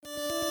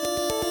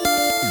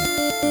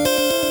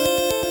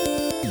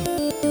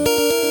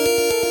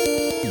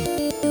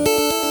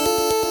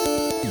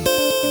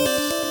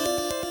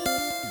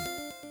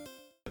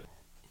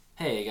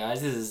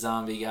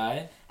Zombie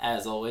Guy,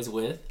 as always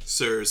with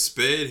Sir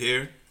Spade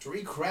here.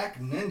 Three crack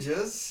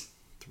ninjas.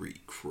 Three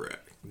crack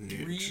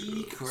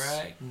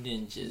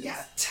ninjas.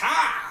 Yeah,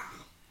 ta!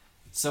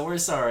 So we're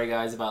sorry,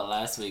 guys, about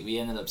last week. We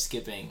ended up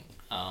skipping.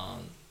 We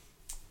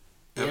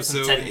had some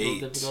Episode technical 8.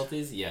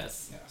 difficulties.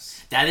 Yes.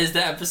 Yes. That is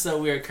the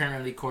episode we are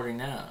currently recording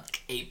now.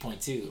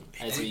 8.2,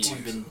 as we've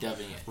 8.2. been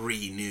dubbing it.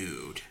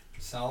 Renewed.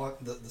 So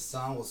the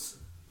song was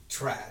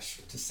trash,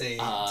 to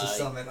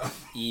sum it up.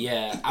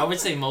 Yeah, I would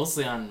say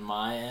mostly on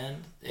my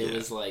end. It Yeah.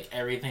 was like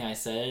everything I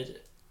said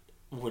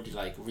would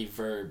like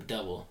reverb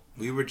double.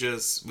 We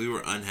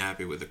were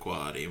unhappy with the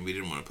quality, and we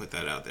didn't want to put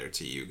that out there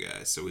to you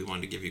guys. So we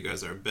wanted to give you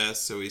guys our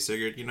best. So we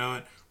figured, you know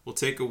what? We'll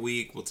take a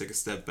week, we'll take a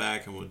step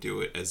back, and we'll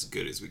do it as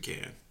good as we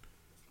can.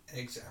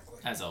 Exactly.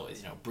 As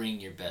always, bring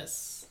your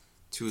best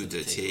To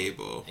the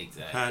table.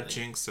 Exactly. Hot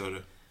drink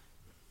soda.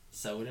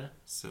 soda.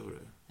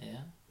 Yeah.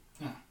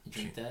 Huh. You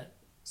drink that?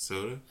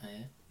 Soda? Oh,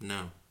 yeah.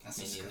 No. That's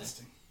Me neither.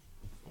 disgusting.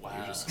 Wow.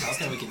 You're just- I don't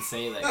think we can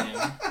say that, can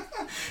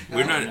we?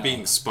 We're not no.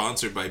 being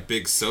sponsored by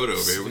Big Soda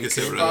over here. We can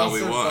say Sponsored whatever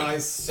we want. by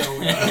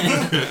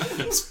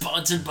soda.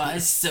 Sponsored by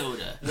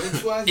soda.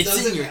 Which one? It's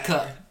doesn't in your matter.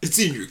 cup. It's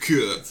in your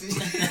cup.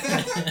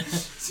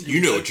 It's in your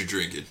You know blood- what you're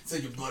drinking. It's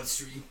in your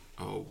bloodstream.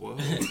 Oh, whoa.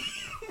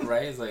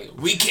 Right? It's like,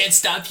 we can't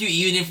stop you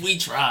even if we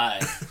try.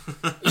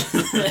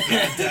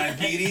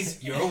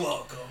 Diabetes, you're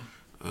welcome.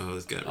 Oh,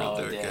 it's got real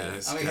dark, damn.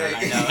 guys. I mean, God.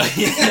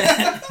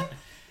 I know.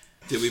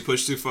 Did we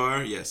push too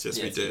far? Yes, we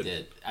Yes,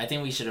 did. I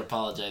think we should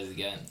apologize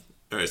again.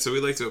 All right, so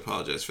we'd like to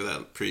apologize for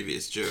that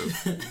previous joke.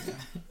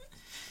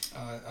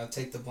 I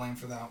take the blame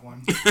for that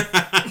one.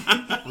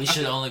 We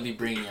should only be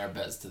bringing our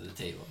best to the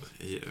table.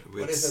 Yeah,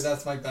 What if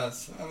that's my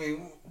best? I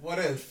mean, what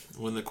if?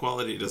 when the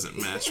quality doesn't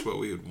match what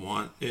we would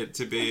want it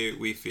to be,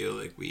 we feel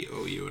like we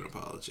owe you an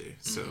apology.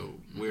 So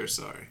we're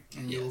sorry.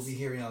 And you will Yes. be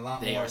hearing a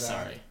lot They more are of that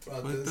sorry.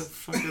 throughout What the this.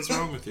 fuck is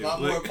wrong with you? A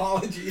lot more Like-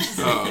 apologies.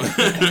 oh,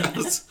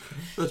 I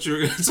thought you were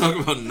going to talk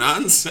about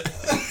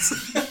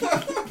nonsense.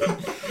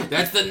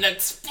 That's the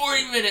next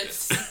 40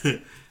 minutes.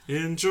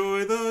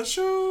 Enjoy the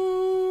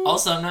show.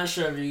 Also, I'm not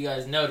sure if you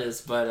guys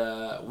noticed,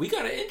 but we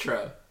got an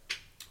intro.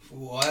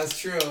 Well, that's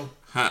true.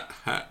 Ha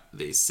ha.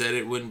 They said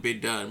it wouldn't be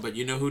done, but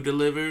you know who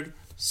delivered?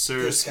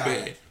 Sir This guy.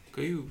 Spade.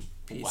 Go, you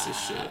piece of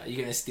shit. You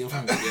gonna steal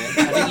from me again?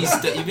 I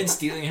think you've been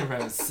stealing him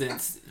from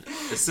since.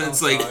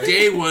 Since I'm like sorry.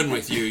 day one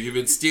with you, you've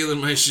been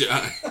stealing my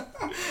shot.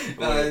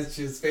 No, it's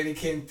just Spady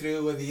came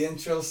through with the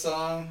intro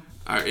song.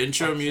 Our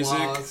intro music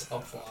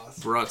Applause.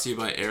 brought to you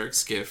by Eric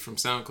Skiff from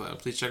SoundCloud.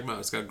 Please check him out.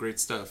 It's got great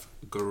stuff.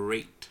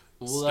 Great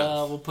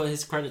stuff. We'll put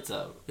his credits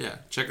up. Yeah,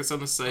 check us on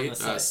the site,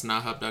 site.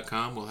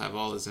 snahub.com. We'll have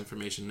all his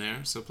information there.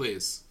 So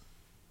please,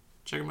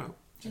 check him out.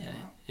 Yeah,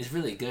 it's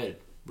really good.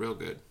 Real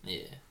good.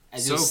 Yeah,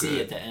 as So you'll see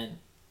good. at the end.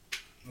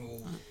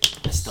 Ooh,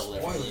 I stole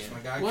it from spoilers, you. my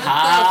guy. What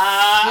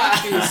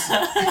Ah!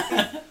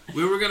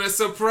 We were going to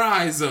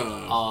surprise him.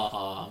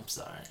 Oh, I'm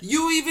sorry.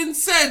 You even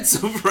said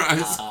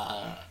surprise.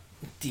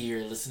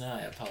 Dear listener,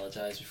 I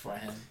apologize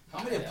beforehand.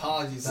 How many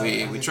apologies?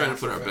 We try to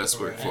put our best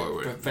foot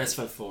forward. Put best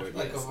foot forward.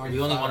 Like Yes. over We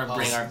only 45 want to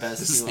bring our apologies. best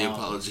This is to. the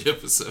apology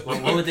episode.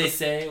 What would they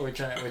say? We're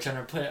trying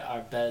to put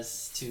our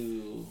best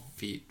to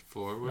Feet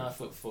forward. not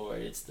foot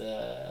forward. It's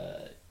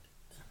the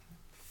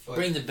Foot.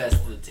 bring the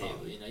best to the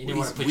table. You didn't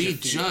want to put We your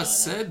feet just on it.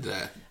 said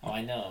that. Oh,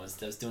 I know. I was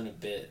doing a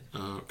bit.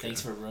 Oh, okay.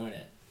 Thanks for ruining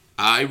it.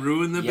 I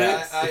ruined the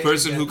Yes. bit? The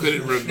person who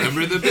couldn't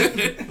remember the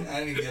bit?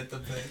 I didn't get the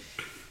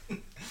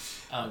bit.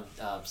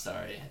 I'm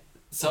sorry.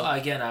 So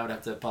again, I would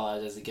have to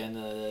apologize again.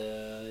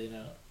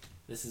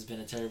 This has been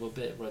a terrible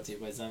bit brought to you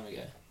by Zombie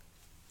Guy.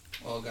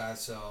 Well,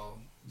 guys, so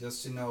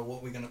just to know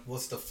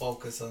what's the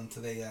focus on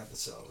today's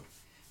episode.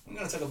 We're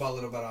gonna talk about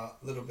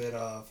a little bit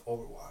of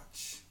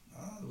Overwatch.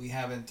 We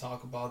haven't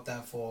talked about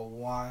that for a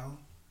while.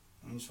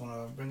 I just want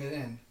to bring it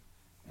in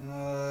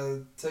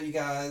and tell you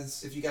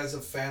guys, if you guys are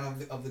a fan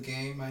of the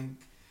game, I can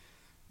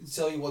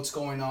tell you what's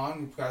going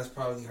on. You guys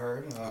probably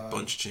heard A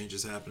bunch of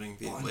changes happening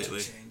bunch lately.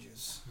 of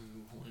changes.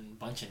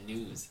 A bunch of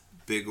news.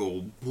 Big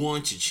old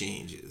bunch of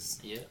changes.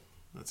 Yep.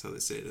 That's how they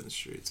say it in the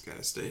streets,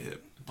 guys. Stay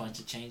hip. A bunch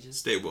of changes.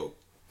 Stay woke.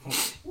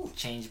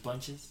 Change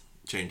bunches.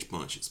 Change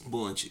bunches.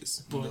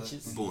 Bunches.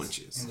 Bunches.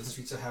 Bunches. In the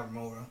streets of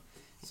Havamora.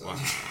 So Wow.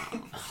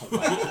 Oh,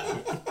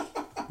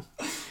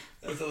 wow.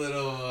 that's a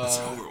little That's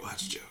an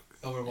Overwatch joke.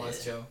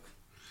 Overwatch joke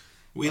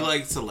We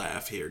like to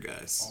laugh here,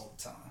 guys. all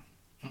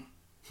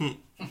the time.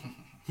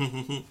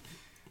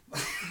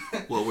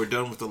 Well, we're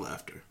done with the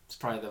laughter. It's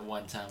probably the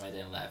one time I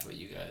didn't laugh with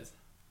you guys.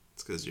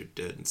 It's because you're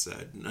dead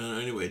inside. No,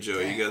 anyway, Joe,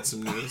 you got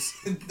some news?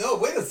 No,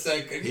 wait a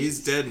second.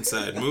 He's dead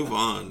inside. Move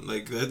on.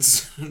 Like,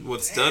 that's...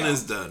 What's done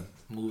is done.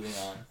 Moving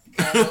on.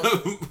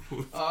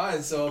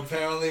 Alright, so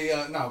apparently,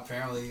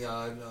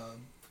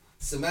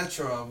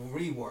 Symmetra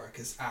rework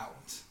is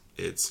out.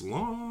 It's And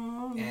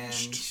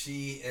launched.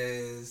 she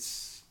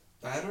is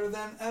better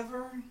than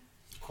ever,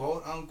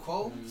 quote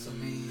unquote. So, I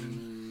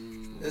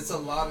mean, it's a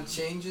lot of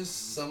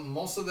changes.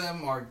 Most of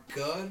them are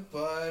good,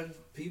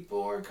 but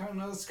people are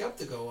kind of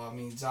skeptical. I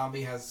mean,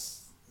 Zombie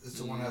is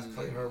the one that's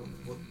played her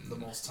with the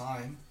most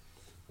time.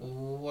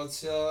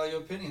 What's your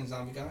opinion,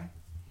 Zombie Guy?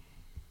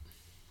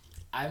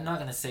 I'm not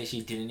gonna say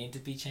she didn't need to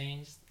be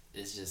changed.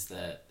 It's just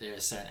that there are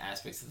certain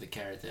aspects of the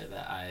character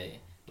that I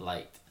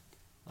liked.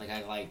 Like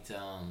I liked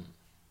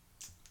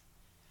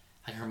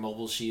like her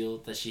mobile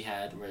shield that she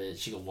had where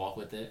she could walk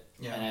with it.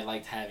 Yeah. And I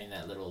liked having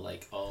that little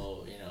like,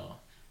 oh, you know,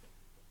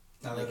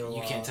 That like, little,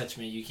 you can't touch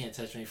me, you can't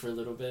touch me for a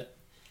little bit.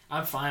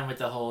 I'm fine with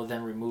the whole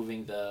them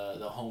removing the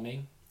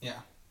homing. Yeah.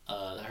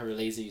 Her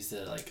laser used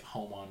to like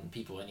home on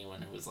people,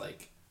 anyone who was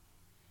like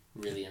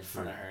really in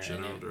front of her,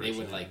 General and they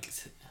would direction. like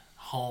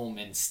home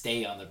and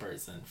stay on the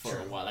person for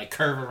True. a while, like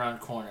curve around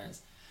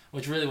corners,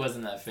 which really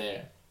wasn't that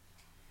fair.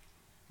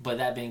 But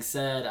that being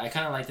said, I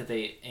kind of like that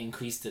they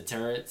increased the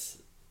turrets.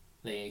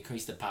 They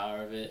increased the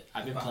power of it.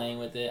 I've been Wow. playing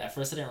with it. At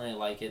first, I didn't really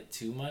like it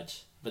too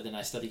much, but then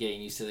I started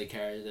getting used to the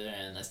character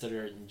and I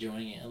started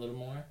enjoying it a little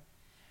more.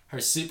 Her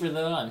super,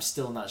 though, I'm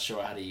still not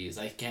sure how to use.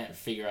 I can't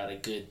figure out a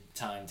good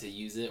time to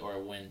use it or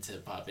when to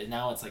pop it.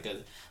 Now it's like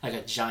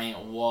a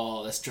giant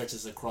wall that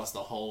stretches across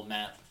the whole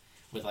map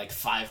with like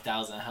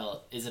 5,000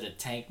 health. Is it a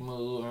tank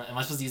move? Am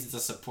I supposed to use it to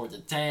support the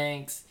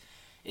tanks?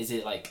 Is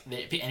it like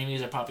the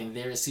enemies are popping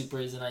their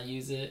supers and I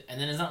use it? And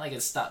then it's not like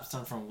it stops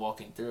them from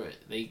walking through it.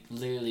 They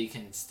literally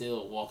can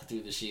still walk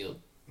through the shield.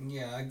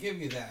 Yeah, I give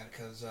you that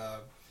because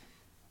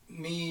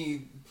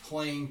me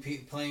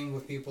playing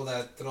with people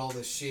that throw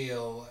the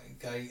shield,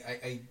 like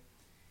I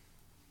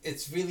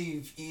it's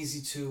really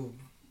easy to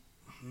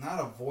not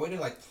avoid it,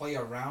 like play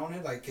around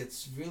it. Like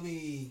it's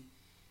really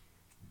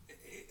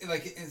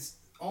like it's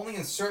only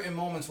in certain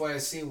moments where I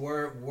see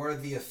where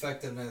the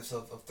effectiveness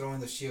of throwing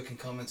the shield can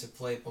come into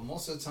play. But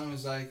most of the time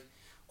it's like,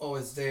 oh,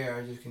 it's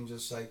there. You can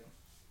just like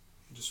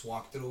just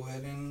walk through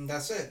it and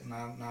that's it.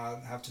 Not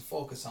have to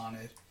focus on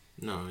it.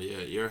 No, yeah,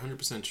 you're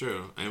 100%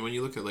 true. And when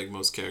you look at like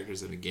most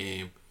characters in a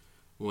game,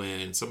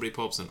 when somebody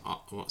pops an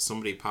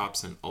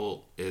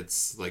ult,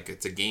 it's like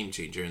it's a game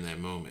changer in that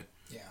moment.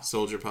 Yeah.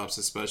 Soldier pops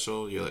a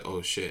special, you're like,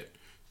 oh shit.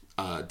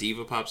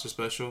 Diva pops a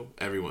special,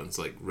 everyone's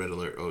like red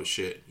alert, oh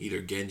shit.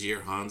 Either Genji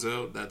or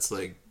Hanzo, that's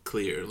like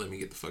clear, let me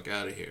get the fuck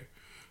out of here.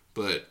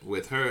 But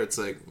with her, it's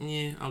like,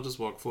 yeah, I'll just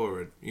walk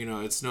forward. You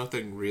know, it's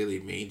nothing really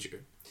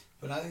major.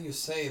 But now that you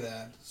say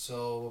that,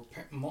 so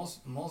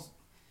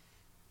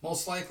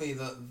most likely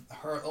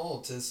her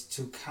ult is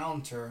to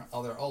counter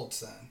other ults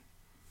then.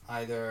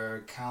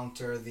 Either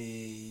counter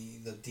the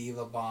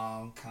Diva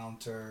bomb,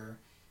 counter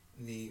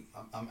the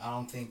I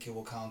don't think it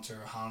will counter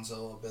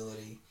Hanzo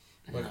ability.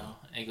 But No,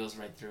 it goes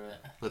right through it.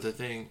 But the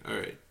thing,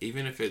 alright,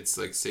 even if it's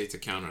like, say, to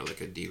counter like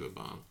a Diva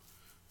bomb,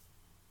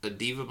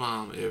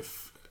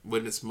 if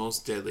when it's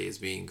most deadly is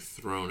being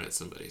thrown at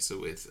somebody, so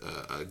with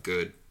a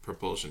good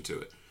propulsion to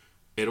it,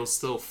 it'll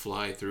still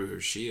fly through her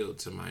shield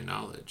to my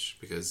knowledge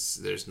because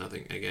there's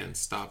nothing, again,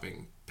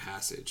 stopping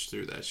passage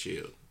through that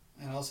shield.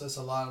 And also it's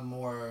a lot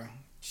more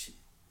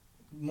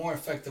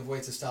effective way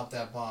to stop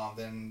that bomb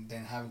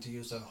than having to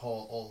use a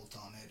whole ult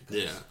on it. 'Cause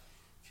Yeah.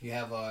 if you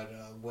have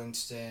a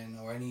Winston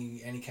or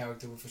any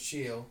character with a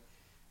shield,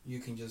 you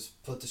can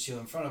just put the shield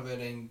in front of it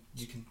and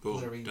you can Boom,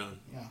 literally done.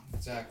 Yeah,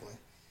 exactly.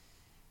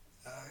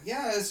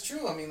 Yeah, it's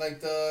true. I mean,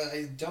 like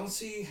I don't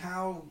see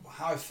how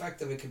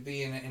effective it could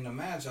be in a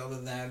match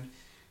other than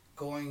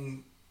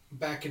going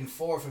back and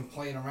forth and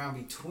playing around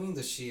between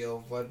the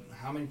shield. But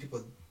how many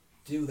people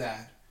do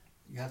that?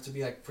 You have to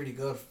be like pretty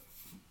good,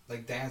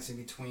 like dancing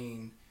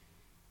between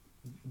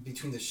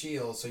the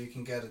shields so you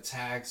can get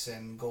attacks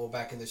and go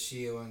back in the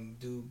shield and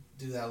do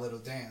that little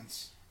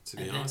dance. To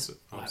be honest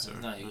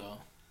with No, you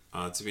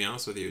go. To be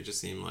honest with you, it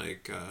just seemed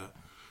like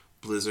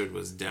Blizzard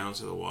was down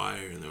to the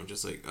wire, and they were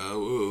just like,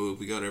 "Oh,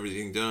 we got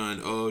everything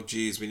done. Oh,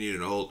 geez, we need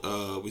an ult.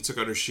 We took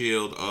out her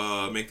shield.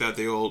 Make that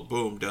the ult.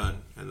 Boom,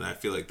 done." And I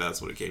feel like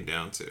that's what it came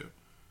down to,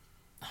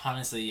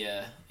 Honestly,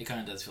 yeah, it kind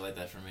of does feel like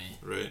that for me.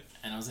 right?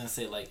 And I was gonna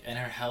say like, and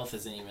her health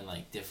isn't even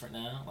like different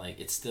now. Like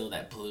it's still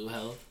that blue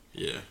health.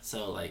 Yeah.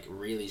 So like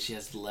really, she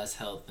has less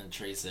health than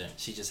Tracer.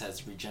 She just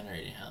has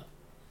regenerating health.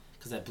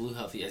 Cause that blue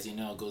health, as you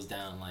know, goes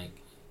down like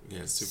Yeah,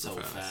 it's super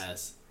so fast.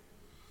 fast.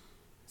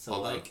 So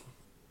Although- like,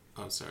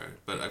 I'm sorry,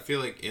 but I feel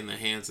like in the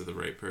hands of the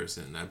right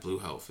person, that blue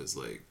health is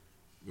like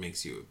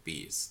makes you a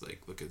beast.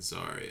 Like look at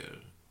Zarya,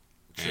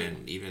 True.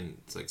 and even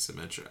it's like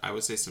Symmetra. I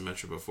would say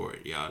Symmetra before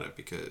Yada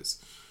because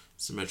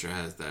Symmetra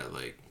has that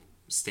like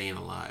staying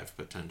alive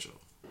potential.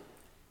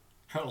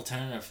 her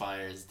alternative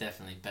fire is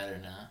definitely better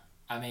now.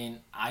 I mean,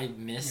 I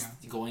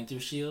missed going through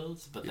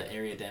shields, but the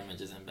area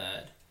damage isn't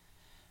bad.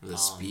 The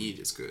speed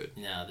is good.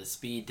 Yeah, the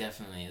speed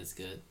definitely is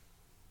good.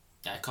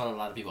 I caught a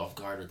lot of people off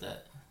guard with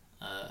that.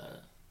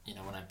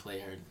 When I play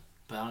her,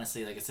 but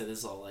honestly, like I said, this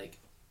is all like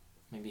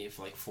maybe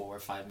for like 4 or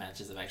 5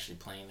 matches of actually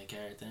playing the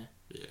character.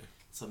 Yeah.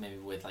 So maybe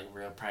with like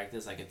real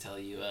practice, I could tell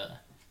you a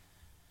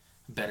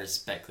better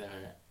spec than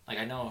her. Like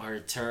I know her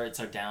turrets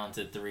are down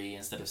to 3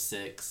 instead of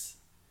 6.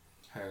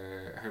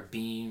 Her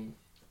beam,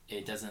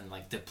 it doesn't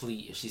like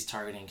deplete if she's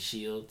targeting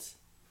shields,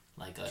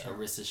 like a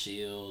Orisa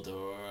shield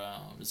or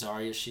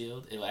Zarya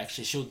shield.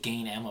 She'll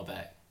gain ammo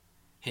back,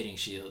 hitting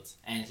shields,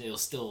 and it'll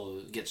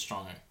still get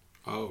stronger.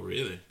 Oh,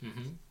 really?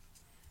 Mm-hmm.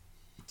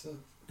 So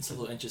It's a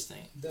little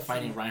interesting. Definitely.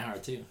 Fighting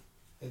Reinhardt too.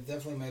 it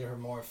definitely made her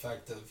more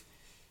effective.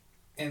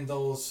 in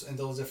those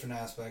different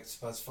aspects.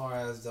 But as far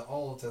as the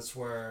ult, that's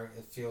where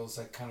it feels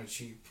like kind of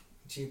cheap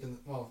in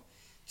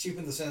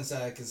the sense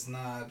that it's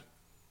not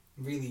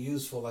really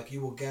useful. Like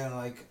you will get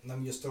like, let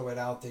me just throw it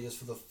out there just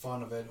for the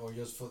fun of it, or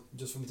just for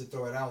me to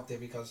throw it out there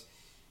because.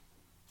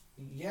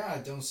 Yeah, I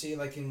don't see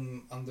like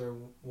in under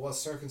what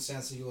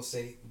circumstances you will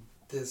say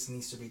this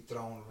needs to be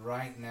thrown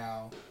right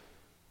now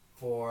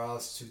for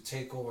us to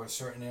take over a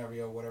certain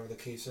area or whatever the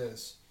case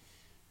is.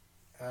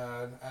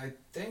 I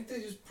think they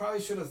just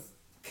probably should have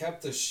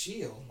kept the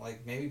shield,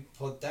 like maybe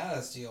put that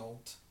as the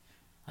ult.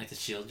 Like the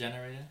shield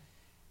generator?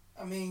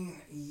 I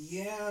mean,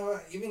 yeah,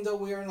 even though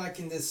we're like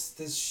in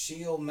this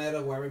shield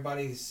meta where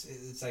everybody's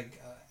it's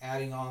like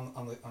adding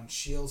on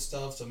shield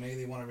stuff, so maybe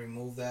they want to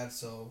remove that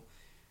so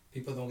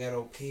people don't get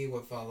OP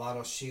with a lot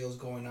of shields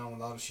going on, with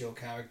a lot of shield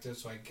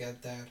characters, so I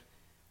get that.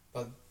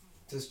 But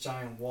this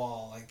giant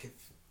wall, like, if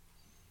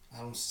I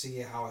don't see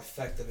how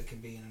effective it can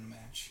be in a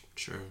match.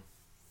 True.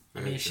 I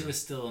mean, if she was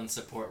still in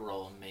support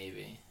role,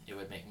 maybe it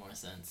would make more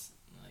sense.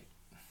 Like,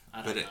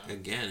 I don't know. But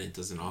again, it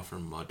doesn't offer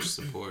much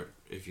support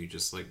if you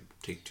just like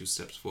take 2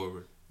 steps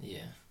forward. Yeah.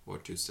 Or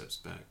 2 steps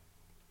back.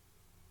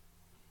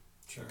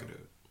 Sure.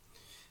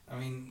 I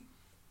mean,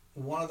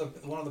 one of the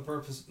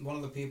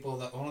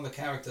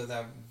characters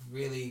that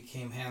really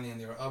came handy in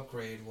their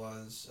upgrade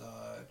was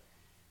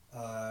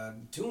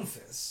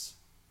Doomfist.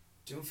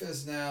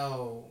 Doomfist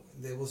now,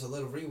 there was a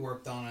little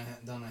rework done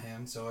on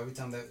him, so every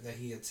time that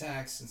he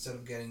attacks, instead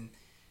of getting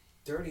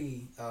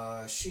 30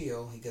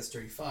 shield, he gets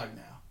 35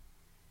 now.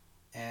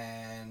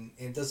 And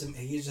it doesn't,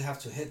 he usually have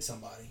to hit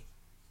somebody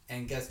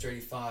and gets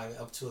 35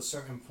 up to a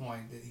certain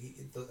point.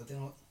 I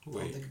don't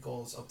think it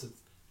goes up to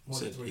more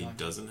than 300. He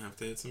doesn't have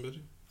to hit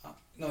somebody?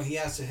 No, he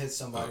has to hit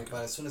somebody,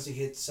 but as soon as he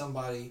hits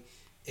somebody,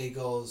 it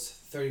goes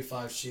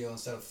 35 shield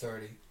instead of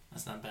 30.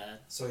 That's not bad.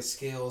 So it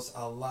scales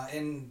a lot.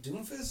 And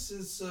Doomfist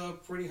is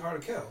pretty hard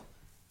to kill,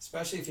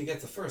 especially if you get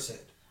the first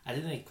hit. I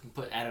think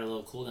they added a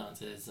little cooldown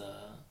to his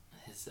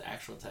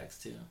actual attacks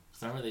too.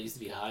 Because I remember they used to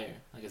be higher,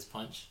 like his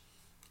punch.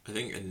 I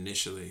think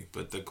initially,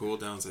 but the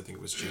cooldowns I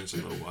think was changed a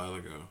little while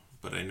ago.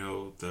 But I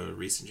know the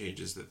recent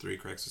changes that 3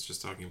 Cracks was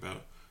just talking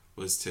about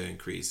was to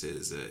increase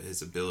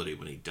his ability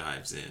when he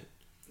dives in.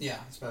 Yeah,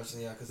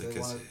 especially because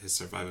his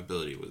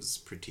survivability was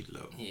pretty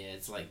low. Yeah,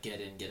 it's like get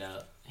in, get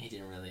out. He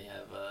didn't really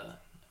have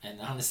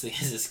and honestly,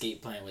 his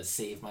escape plan was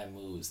save my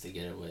moves to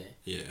get away.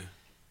 Yeah.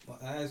 Well,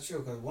 that's true,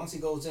 because once he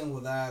goes in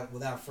with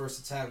that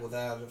first attack, with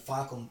that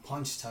Falcon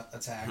Punch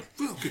attack,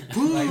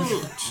 like,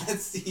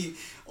 that's the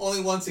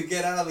only one to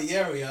get out of the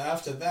area.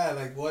 After that,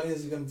 like, what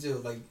is he going to do?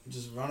 Like,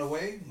 just run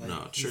away? Like,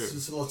 no, true. He's too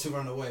slow to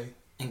run away.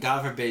 And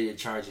God forbid you're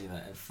charging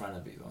that in front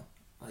of people.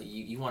 Like,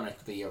 you want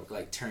to be,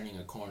 like, turning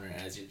a corner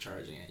as you're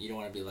charging it. You don't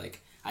want to be like,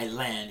 I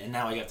land, and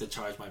now I have to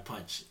charge my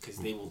punch, because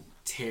they will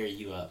tear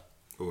you up.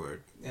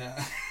 Word.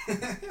 Yeah.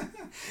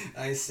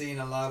 I've seen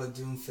a lot of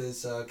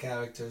Doomfist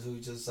characters who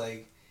just,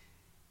 like,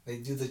 they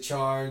do the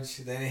charge,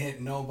 they hit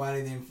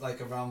nobody, then,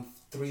 like, around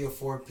 3 or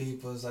 4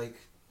 people, it's like,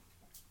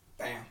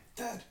 bam,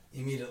 dead,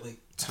 immediately.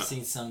 I've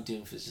seen some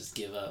Doomfist just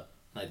give up.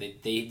 Like,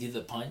 they do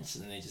the punch,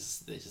 and they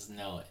just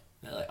know it.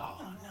 They're like, oh,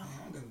 no.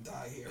 I'm going to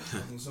die here.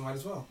 So might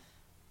as well.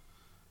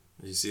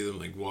 You see them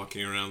like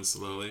walking around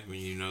slowly when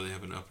you know they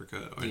have an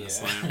uppercut or a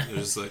slam. They're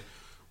just like,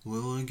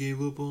 well, I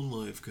gave up on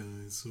life,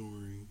 guys.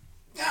 Sorry.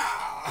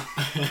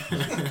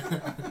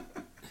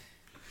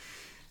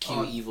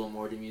 Cue evil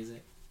Morty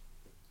music.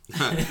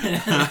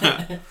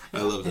 I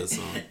love that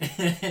song.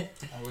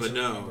 But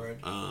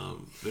no,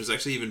 there's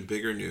actually even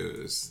bigger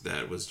news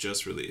that was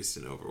just released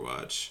in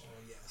Overwatch.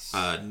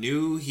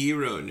 New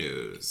hero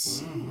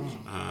news.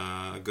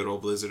 Good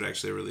old Blizzard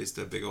actually released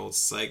a big old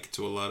psych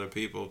to a lot of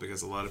people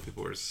because a lot of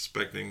people were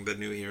suspecting the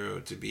new hero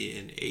to be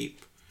an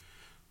ape.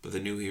 But the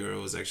new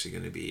hero is actually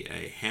going to be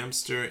a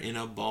hamster in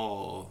a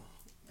ball.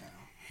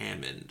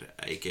 Hammond,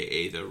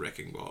 aka the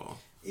Wrecking Ball.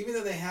 Even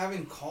though they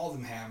haven't called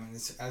him Hammond,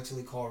 it's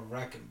actually called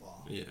Wrecking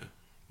Ball. Yeah.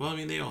 Well, I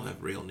mean, they all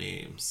have real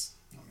names.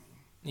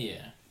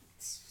 Yeah.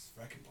 It's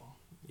Wrecking Ball.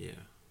 Yeah.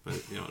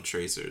 But, you know,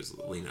 Tracer's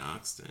Lena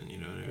Oxton, you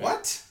know what I mean?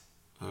 What?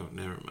 Oh,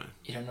 never mind.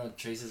 You don't know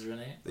Tracer's real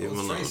name? Leave him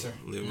alone. Tracer.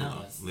 Leave him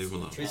alone. Leave him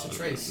alone.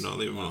 Trace. No,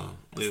 leave him alone.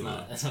 Leave him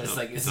alone. It's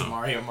like, it's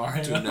Mario.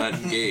 Do not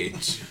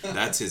engage.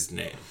 That's his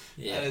name.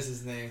 Yeah. That is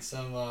his name.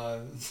 Some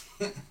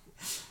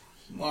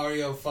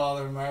Mario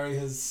father marry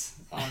his,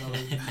 I don't know,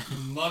 his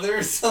mother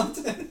or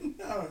something?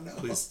 I don't know.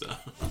 Please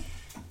stop.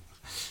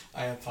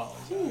 I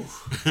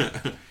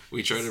apologize.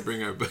 We try to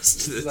bring our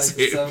best to the like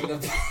table.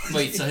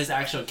 Wait, so his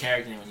actual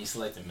character name when you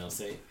select him, he'll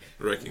say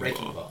Wrecking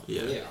Ball.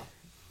 Yeah.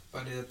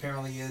 But it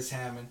apparently is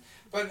Hammond.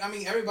 But, I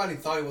mean, everybody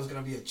thought it was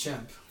going to be a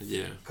chimp.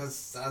 Yeah.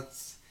 Because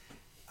that's...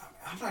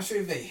 I'm not sure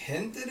if they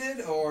hinted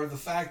it or the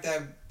fact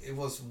that it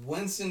was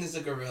Winston is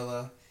a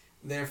gorilla.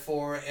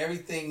 Therefore,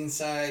 everything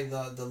inside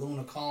the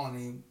Luna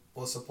colony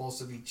was supposed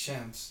to be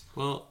chimps.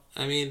 Well,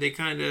 I mean, they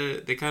kind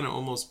of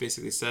almost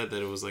basically said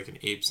that it was like an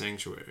ape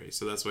sanctuary.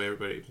 So that's why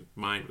everybody's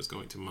mind was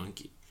going to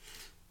monkey.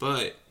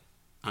 But,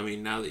 I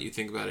mean, now that you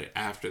think about it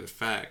after the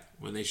fact,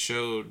 when they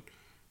showed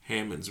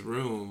Hammond's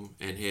room,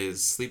 and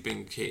his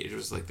sleeping cage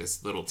was like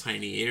this little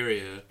tiny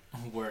area.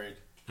 Word.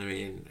 I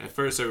mean, at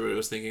first everybody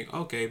was thinking,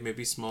 okay,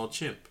 maybe small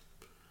chimp.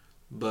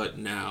 But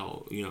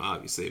now,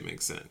 obviously it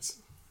makes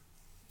sense.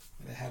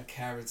 It had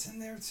carrots in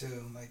there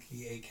too. Like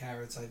he ate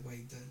carrots. Like,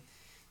 wait, did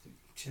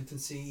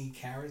chimpanzee eat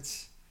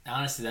carrots?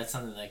 Honestly, that's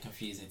something that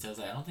confused me. So I was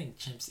like, I don't think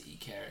chimps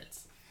eat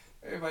carrots.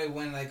 Everybody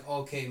went like,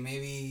 okay,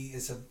 maybe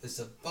it's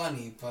a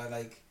bunny, but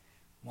like,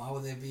 why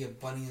would there be a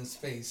bunny in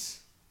space?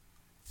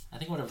 I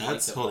think would have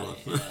That's liked hold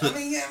the on.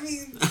 bunny. Yeah. I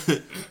mean,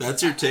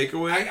 That's your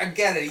takeaway. I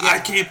get it. Yeah. I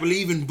can't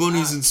believe in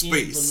bunnies in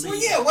space. Well,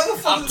 yeah, what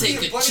the fuck I'll would be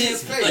take a a bunny in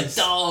chimp, a space?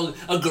 dog,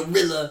 a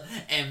gorilla,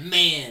 and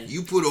man.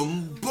 You put a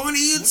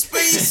bunny in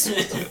space?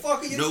 What the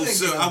fuck are you No, thinking?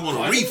 sir. I want a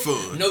Bunny?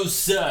 refund. No,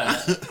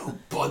 sir. No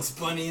Bugs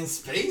Bunny in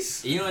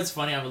space? You know what's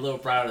funny? I'm a little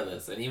proud of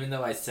this. And even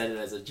though I said it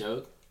as a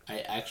joke, I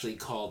actually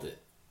called it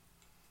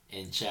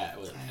in chat.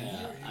 With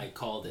I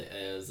called it.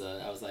 It was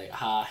I was like,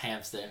 ha,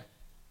 hamster.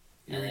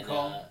 You And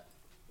recall?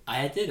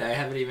 I did. I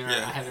have it even. Yeah,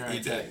 I have it on he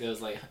text. did. It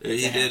was like He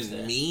it's a didn't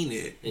hamster. mean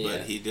it, Yeah.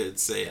 but he did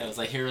say It it. was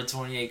like Hero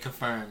 28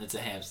 confirmed. It's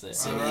a hamster.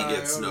 So he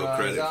gets no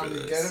credit for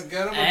this.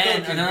 Get him a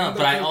And cookie. no, Bring the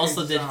but I cookie,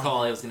 also did Tom.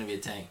 call it was gonna be a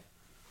tank,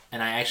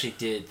 and I actually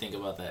did think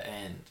about that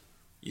end.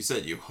 You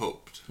said you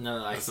hoped.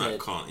 No, I That's said not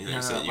calling. You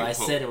no, said no, you but I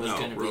hope. said it was No,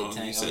 gonna be wrong. a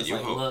tank. You I said was you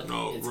like, hope. look,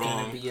 No, it's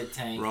wrong. gonna be a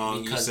tank. Wrong.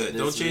 You because said of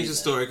don't this change the reason.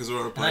 story because we're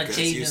on a I'm not podcast.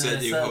 changing You said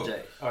the you hope.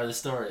 subject or the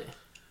story.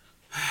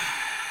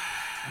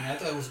 I mean, I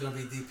thought it was gonna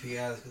be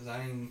DPS because I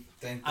didn't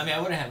think. I mean, I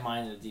wouldn't have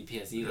minded the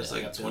DPS either. There's I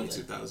like got built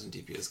it. 22,000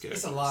 DPS characters.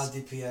 It's a lot of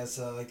DPS.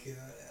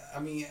 I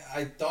mean,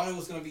 I thought it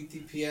was gonna be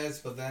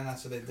DPS, but then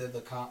after they did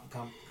the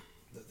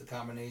the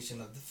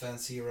combination of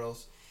defense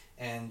heroes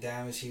and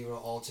damage hero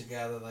all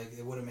together, like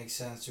it wouldn't make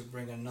sense to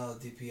bring another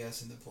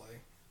DPS into play.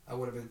 I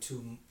would have been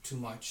too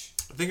much.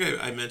 I think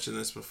I mentioned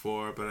this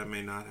before, but I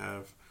may not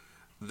have.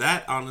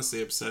 That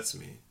honestly upsets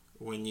me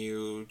when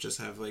you just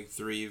have like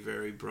 3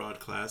 very broad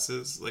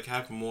classes. Like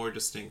have more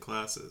distinct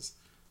classes.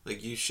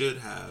 Like you should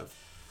have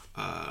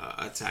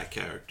attack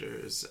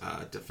characters,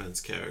 defense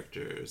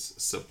characters,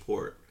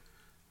 support,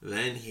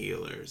 then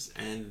healers,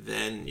 and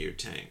then your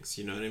tanks.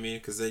 You know what I mean?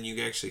 Because then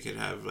you actually could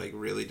have like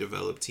really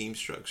developed team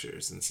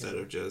structures instead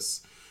of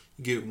just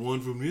you get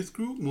one from this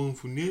group, one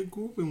from that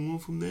group, and one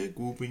from that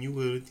group, and you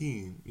got a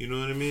team. You know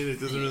what I mean? It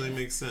doesn't really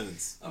make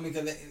sense. I mean,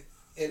 because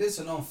it is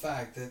a known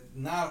fact that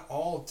not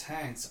all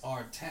tanks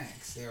are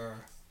tanks. They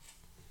are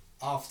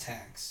off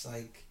tanks,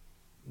 like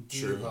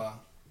True. Diva,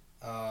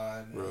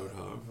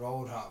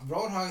 Roadhog.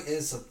 Roadhog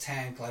is a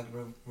tank like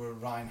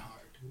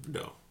Reinhardt.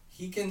 No.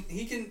 He can.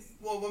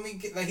 Well, I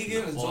mean, like he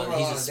can absorb Well, a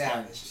he's lot a of sponge.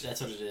 damage.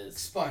 That's what it is.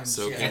 Sponge.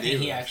 So yeah. I can think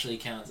he Diva. actually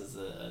counts as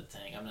a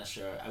tank. I'm not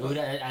sure.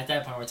 At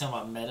that point, we're talking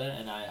about meta,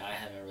 and I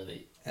haven't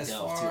really As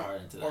delved too far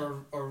hard into that.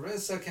 or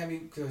Risa can be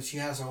because she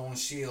has her own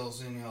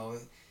shields, and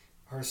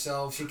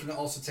herself. She can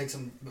also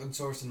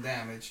absorb some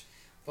damage.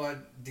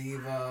 But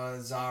Diva,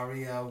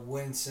 Zarya,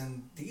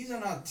 Winston, these are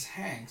not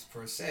tanks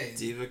per se.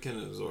 Diva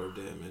can absorb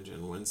damage,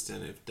 and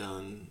Winston, if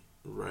done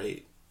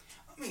right.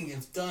 I mean,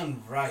 if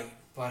done right,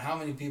 but how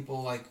many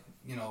people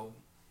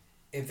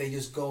if they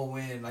just go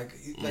in like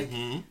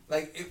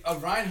if a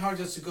Reinhardt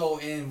just to go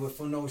in with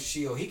no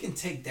shield, he can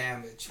take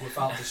damage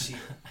without the shield.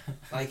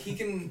 Like he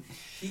can.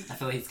 I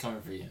feel like he's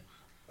coming for you.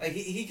 Like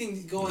he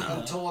can go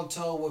No. toe to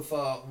toe with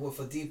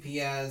a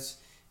DPS,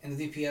 and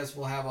the DPS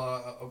will have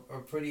a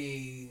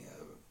pretty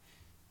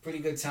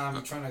good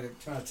time trying to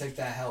take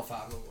that health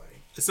out of the way.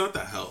 It's not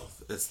the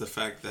health. It's the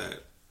fact that,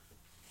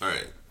 all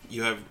right,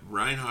 you have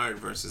Reinhardt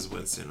versus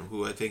Winston,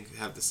 who I think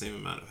have the same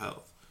amount of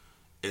health.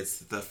 It's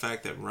the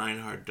fact that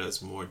Reinhardt does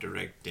more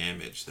direct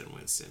damage than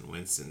Winston.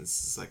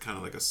 Winston's like kind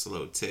of like a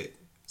slow tick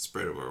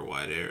spread over a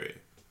wide area.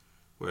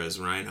 Whereas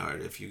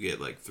Reinhardt, if you get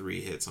like 3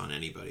 hits on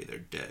anybody, they're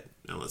dead.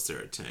 Unless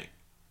they're a tank.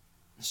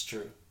 It's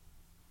true.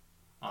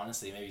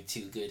 Honestly, maybe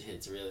 2 good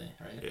hits, really,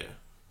 right? Yeah.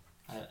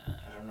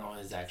 I don't know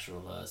his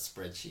actual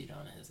spreadsheet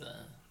on his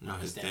No,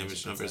 his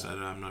damage numbers,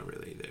 I'm not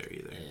really there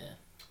either. Yeah.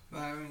 But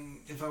I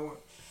mean,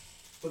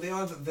 but they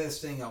are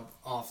this thing of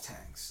off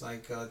tanks,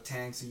 like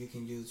tanks that you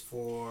can use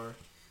for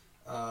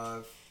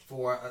attack,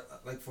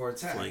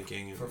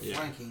 Flanking, yeah.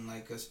 flanking,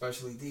 like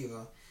especially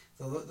Diva.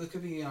 So that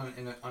could be on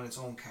its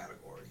own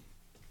category.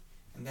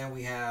 And then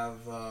we have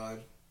as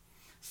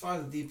far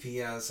as the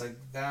DPS, like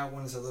that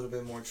one is a little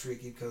bit more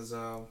tricky because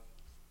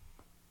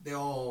they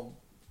all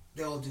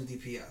do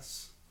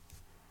DPS.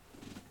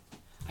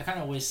 I kind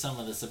of wish some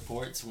of the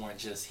supports weren't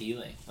just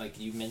healing. Like,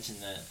 you mentioned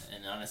that,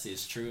 and honestly,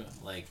 it's true.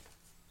 Like,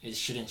 it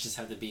shouldn't just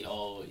have to be,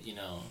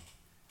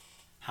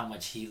 how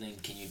much healing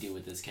can you do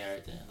with this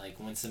character? Like,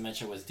 when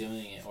Symmetra was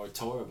doing it, or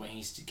Torb, when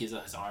he gives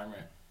out his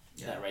armor,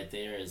 that right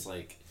there is,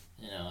 like,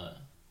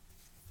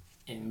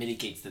 it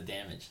mitigates the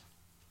damage,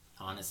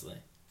 honestly.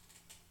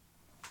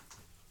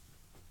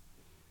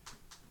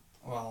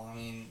 Well, I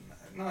mean,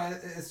 no,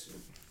 it's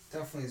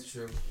definitely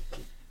true.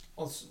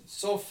 Well,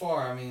 so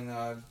far, I mean,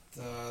 the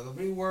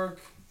rework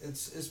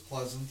it's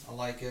pleasant. I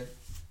like it.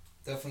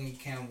 Definitely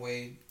can't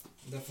wait.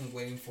 Definitely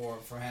waiting for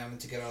Hammond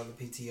to get out of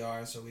the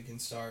PTR so we can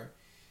start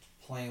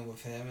playing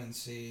with him and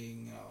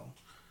seeing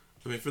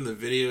I mean, from the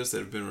videos that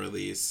have been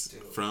released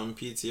Dude. from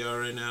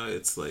PTR right now,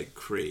 it's like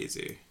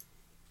crazy.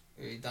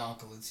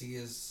 Ridiculous. He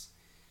is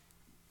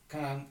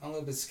kind of. I'm a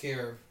little bit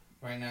scared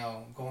right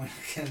now going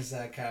against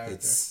that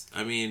character.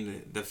 I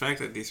mean, the fact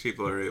that these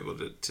people are able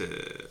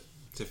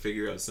to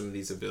figure out some of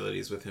these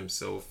abilities with him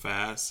so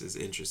fast is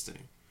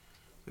interesting.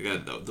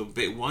 Like the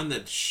big one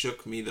that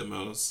shook me the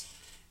most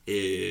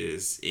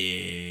is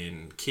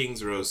in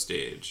King's Row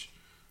stage.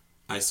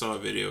 I saw a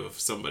video of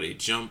somebody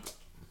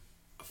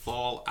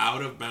fall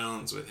out of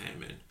bounds with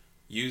him and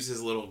use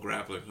his little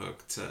grappling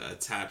hook to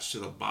attach to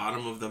the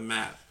bottom of the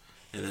map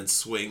and then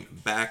swing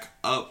back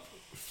up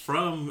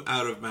from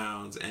out of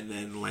bounds and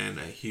then land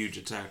a huge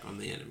attack on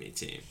the enemy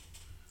team.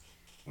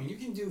 When you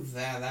can do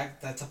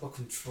that type of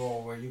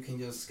control where you can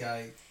just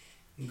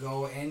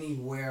go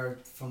anywhere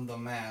from the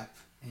map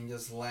and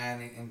just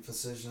land in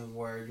positions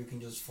where you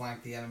can just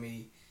flank the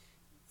enemy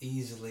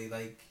easily,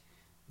 like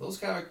those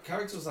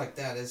characters like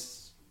that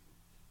is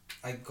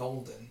like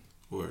golden.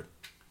 Word.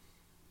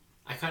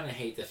 I kind of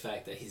hate the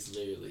fact that he's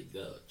literally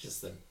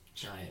just a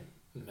giant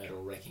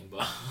metal wrecking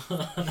ball.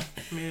 I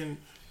mean,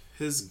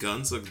 his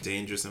guns look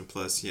dangerous, and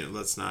plus,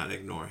 let's not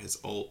ignore his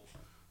ult.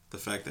 The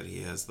fact that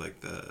he has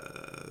like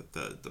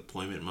the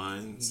deployment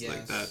mines, Yes.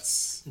 like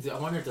that's. I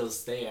wonder if they'll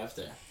stay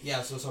after.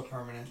 Yeah, so it's so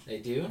permanent. They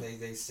do?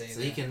 They stay So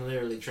there. he can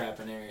literally trap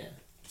an area.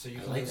 So you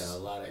I can like just that a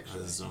lot,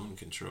 actually. Zone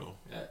control.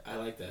 I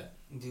like that.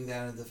 do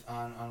that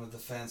on the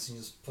defense and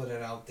just put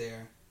it out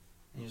there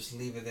and just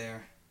leave it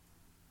there.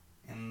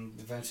 And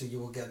eventually you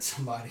will get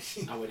somebody.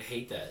 I would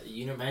hate that.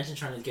 Imagine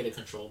trying to get a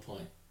control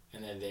point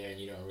and they're there and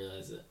you don't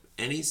realize it.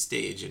 Any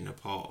stage in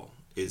Nepal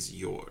is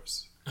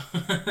yours.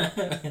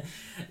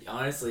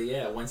 Honestly,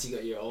 yeah. Once you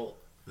got your ult,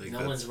 Like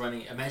no one's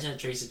running. Imagine a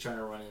Tracer trying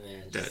to run in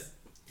there. And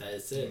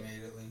that's it.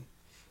 Immediately.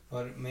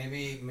 But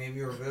maybe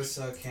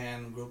Orisa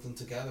can group them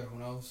together. Who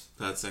knows?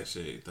 That's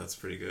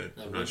pretty good.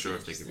 That I'm would not be sure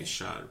if they can be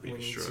interesting. shot or be We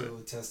need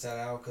destroyed. to test that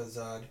out because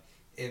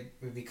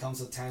it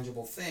becomes a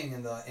tangible thing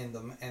in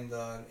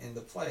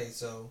the play.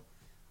 So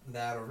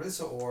that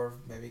Orisa orb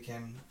maybe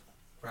can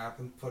wrap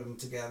and put them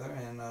together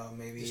and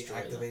maybe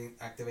Destroy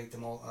activate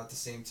them all at the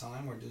same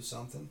time or do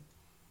something.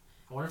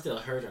 I wonder if they'll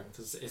hurt him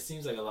because it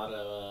seems like a lot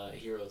of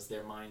heroes,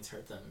 their minds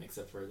hurt them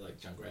except for like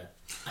Junkrat.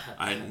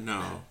 I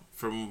know.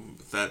 From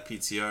that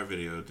PTR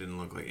video, it didn't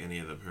look like any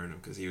of them hurt him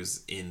because he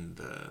was in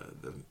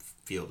the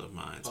field of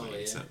mines. Oh, when he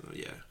yeah? said them.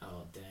 Yeah.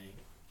 Oh dang!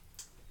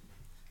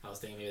 I was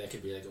thinking maybe that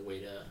could be like a way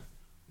to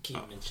keep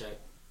him in check,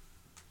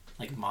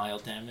 like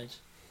mild damage.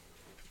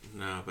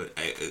 No, but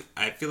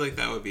I feel like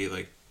that would be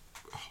like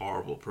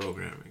horrible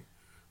programming.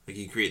 Like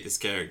you create this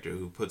character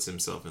who puts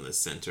himself in the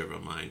center of a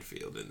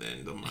minefield, and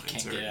then the mines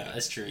Can't hurt get out. him.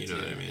 That's true. You know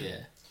too. what I mean? Yeah.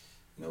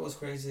 You know what's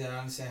crazy? I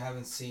honestly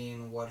haven't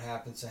seen what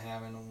happens to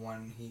him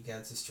when he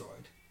gets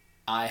destroyed.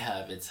 I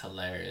have. It's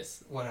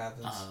hilarious. What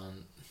happens?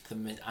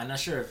 I'm not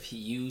sure if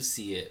you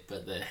see it,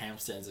 but the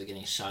hamster ends up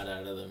getting shot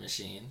out of the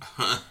machine,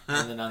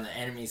 and then on the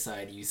enemy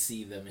side, you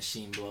see the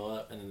machine blow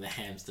up, and then the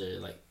hamster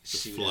like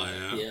shoot fly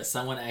out. Yeah,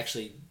 someone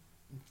actually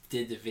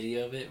did the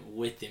video of it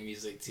with the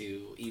music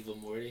to Evil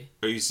Morty.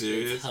 Are you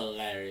serious? It's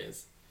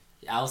hilarious.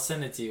 I'll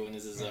send it to you when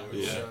this is over.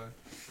 Yeah. Sure.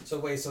 So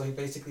wait, so he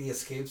basically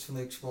escapes from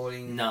the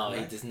exploding. No, right?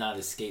 he does not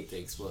escape the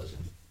explosion.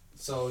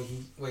 So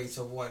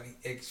so what?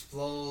 He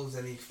explodes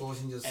and the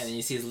explosion just. And then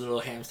you see his little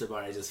hamster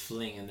body just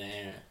fling in the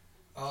air.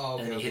 Oh,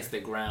 okay. And then he okay. hits the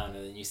ground,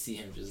 and then you see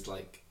him just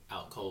like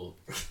out cold.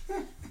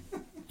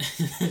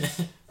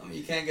 I mean,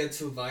 you can't get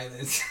too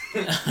violent.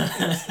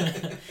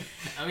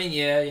 I mean,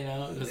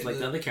 yeah, because like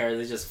the other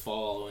characters, they just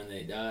fall when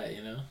they die,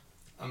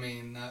 I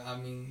mean,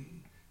 not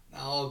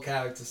all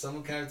characters.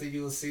 Some characters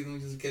you will see them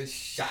just get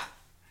shot,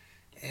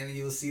 and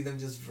you will see them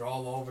just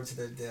roll over to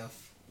their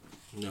death.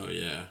 No,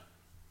 yeah.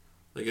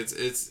 Like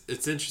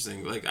it's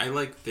interesting. Like I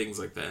like things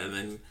like that, and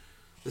then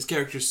this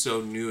character's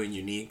so new and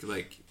unique.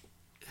 Like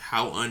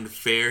how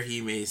unfair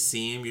he may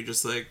seem, you're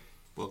just like,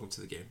 welcome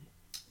to the game.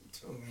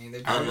 So, I mean, they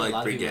I brought, like a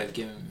lot of people Brigitte. have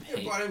given him they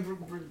hate. brought in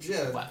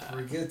Brigitte. Wow.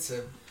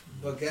 Brigitte.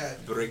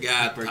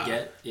 Brigata.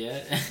 Brigitte,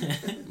 yeah.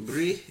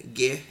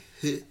 Brigitte.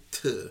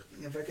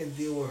 If I can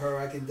deal with her,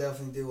 I can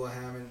definitely deal with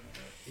Hammond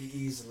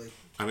easily.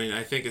 I mean,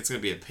 I think it's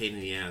gonna be a pain in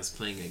the ass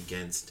playing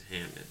against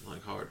Hammond,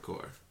 like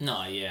hardcore.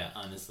 No, yeah,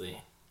 honestly.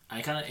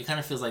 It kind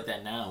of feels like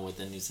that now with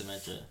the new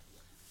Symmetra.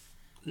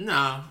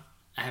 Nah,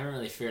 I haven't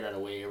really figured out a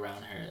way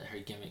around her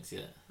gimmicks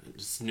yet.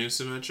 just new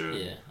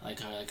Symmetra. Yeah, like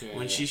her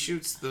When she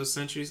shoots those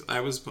sentries, I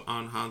was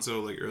on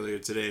Hanzo like earlier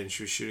today, and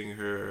she was shooting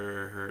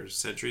her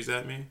sentries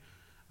at me.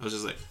 I was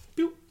just like,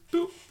 boop,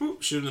 boop,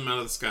 boop, shooting them out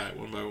of the sky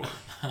one by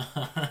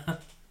one.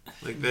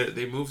 Like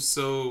they move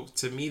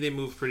to me they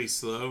move pretty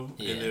slow,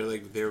 Yeah.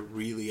 and they're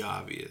really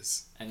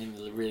obvious. and then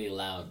they're really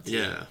loud. Too.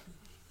 Yeah.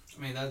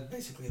 I mean,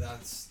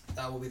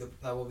 that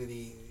will be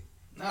the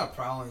not a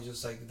problem. It's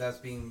just like that's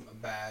being a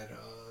bad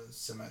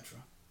Symmetra.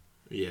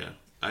 Yeah,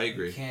 I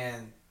agree. You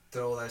can't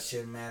throw that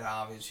shit mad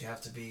obvious. You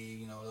have to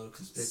be a little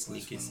conspicuous.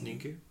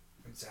 Sneaky.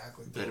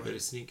 Exactly. Better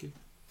sneaky.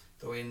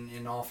 Throw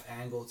in off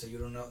angles that you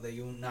don't know that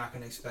you're not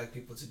gonna expect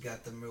people to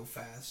get them real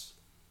fast.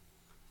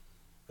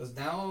 Because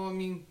now, I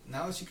mean,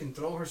 now that she can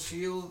throw her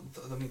shield,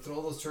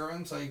 throw those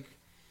turrets, like,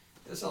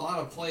 there's a lot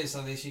of plays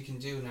that she can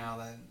do now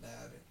that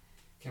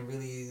can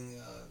really,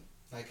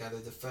 like, either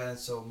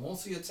defense or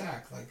mostly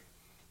attack. Like,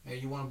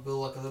 maybe you want to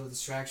build, like, a little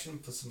distraction,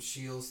 put some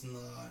shields in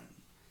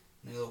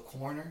the little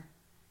corner,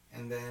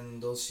 and then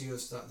those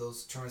shields,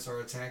 those turrets are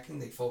attacking,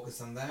 they focus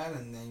on that,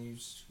 and then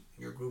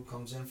your group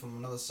comes in from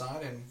another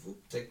side and whoop,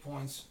 take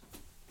points.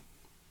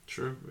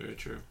 True, very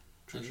true.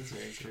 That is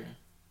very true.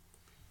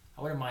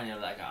 I wouldn't mind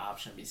like an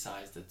option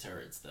besides the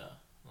turrets though.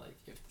 Like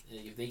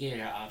if they gave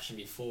her an option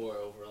before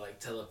over like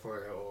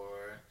teleport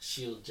or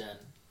shield gen,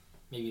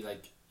 maybe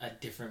like a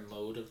different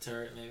mode of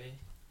turret maybe.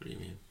 What do you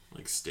mean?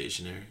 Like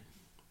stationary?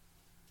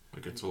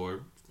 Like a Torb?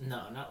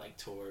 No, not like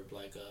Torb.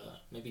 Like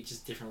maybe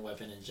just different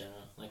weapon in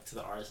general, like to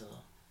the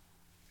arsenal.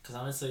 Because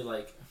honestly,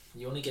 like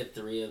you only get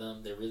 3 of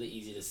them. They're really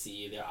easy to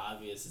see. They're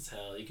obvious as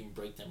hell. You can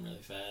break them really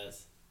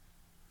fast.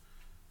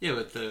 Yeah,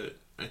 but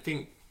I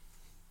think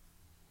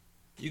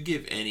you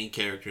give any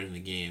character in the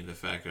game the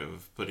fact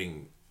of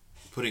putting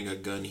a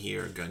gun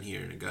here,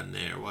 and a gun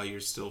there while you're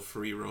still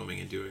free roaming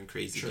and doing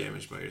crazy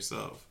damage by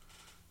yourself.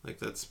 Like,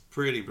 that's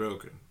pretty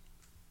broken.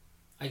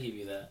 I give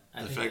you that.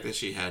 The fact that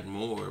she had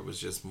more was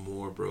just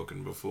more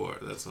broken before,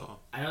 that's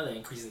all. I know they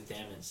increase the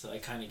damage, so I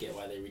kind of get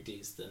why they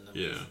reduced the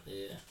numbers.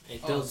 Yeah.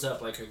 It builds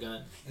up like her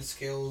gun. It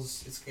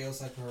scales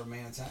like her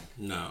main attack?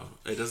 No,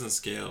 it doesn't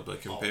scale,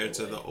 but compared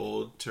to the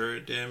old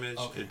turret damage,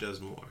 it does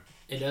more.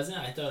 It doesn't?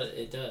 I thought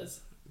it does.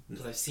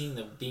 Because I've seen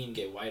the beam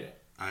get wider.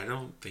 I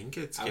don't think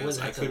it scales.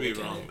 I could be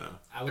wrong, though.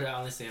 I would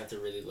honestly have to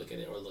really look at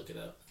it or look it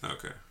up.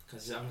 Okay.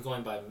 Because I'm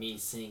going by me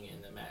seeing it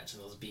in the match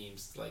and those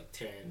beams like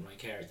tearing my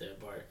character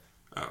apart.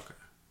 Okay.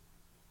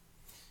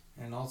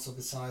 And also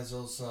besides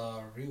those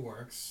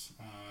reworks,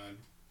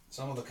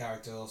 some of the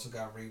characters also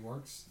got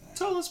reworks.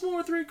 Tell us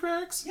more, Three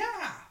Cracks.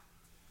 Yeah.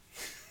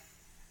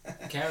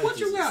 What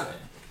you got?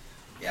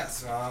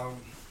 Yes.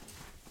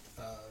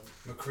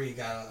 McCree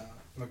got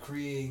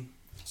McCree,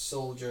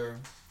 Soldier,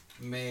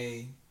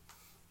 May,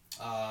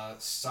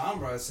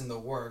 Sombra is in the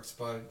works,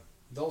 but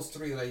those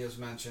 3 that I just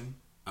mentioned.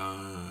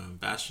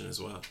 Bastion as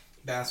well.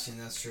 Bastion,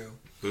 that's true.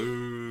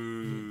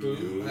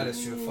 Boo. That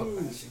is true. Fuck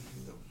Bastion.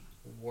 He's the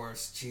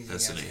worst cheesy.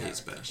 Destiny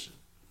hates Bastion.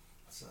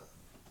 So,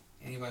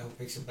 anybody who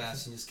picks a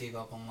Bastion just gave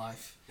up on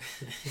life.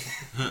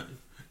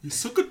 You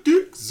suck a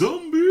dick,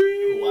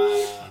 zombie.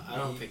 Wow, I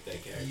don't pick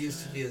that character. He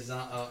used to be a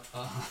zombie.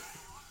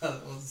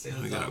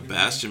 We got a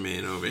Bastion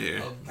main over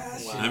here. A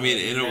Bastion. I mean,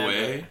 in a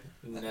way,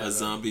 Never. a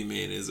zombie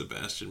main is a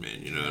Bastion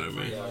main. You know what I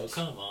mean? Yo,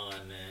 come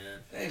on, man.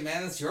 Hey,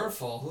 man, it's your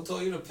fault. Who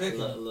told you to pick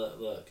him?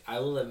 Look. I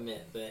will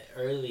admit that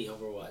early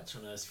Overwatch,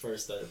 when I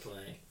first started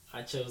playing,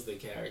 I chose the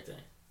character.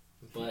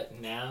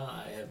 But now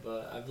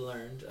I've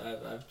learned.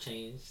 I've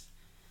changed.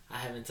 I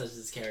haven't touched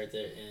this character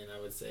in, I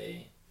would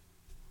say,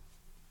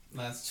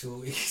 last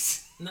 2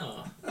 weeks.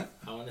 No,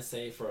 I want to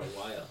say for a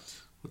while.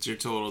 What's your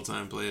total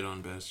time played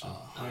on Bastion?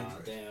 Oh,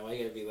 damn, why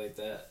you gotta be like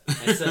that?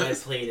 I said I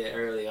played it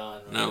early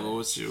on. Right? No, but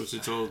what's your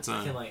total I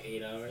time? think like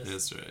 8 hours.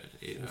 That's right,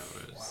 8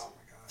 hours. Wow.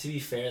 To be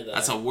fair, though.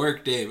 That's a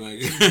work day, my To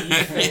guy. be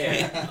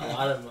fair, a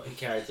lot of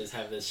characters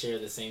have to share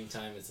the same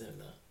time as him,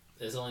 though.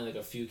 There's only like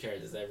a few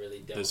characters that really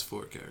don't. There's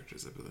 4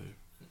 characters, I believe.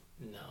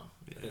 No,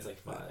 Yeah, there's like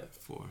 5.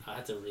 4. I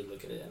have to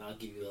relook at it, and I'll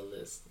give you a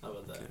list. How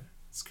about Okay.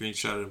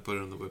 Screenshot it and put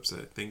it on the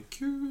website. Thank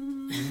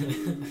you.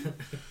 that?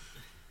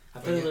 I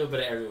put a little bit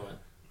of everyone.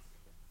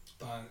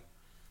 But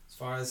as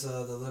far as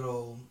the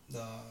little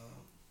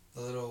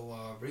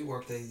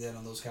rework they did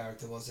on those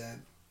characters was that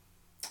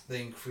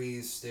they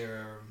increased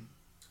their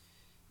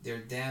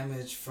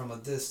damage from a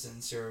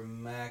distance, their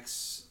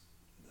max,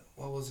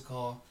 what was it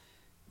called?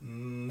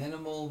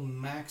 Minimal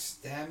max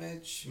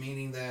damage,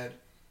 meaning that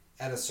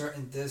at a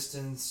certain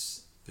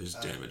distance There's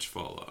damage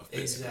fall off.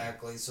 Basically.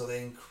 Exactly. So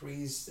they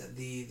increased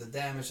the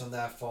damage on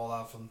that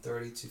fallout from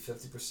 30 to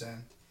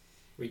 50%.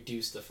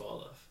 Reduce the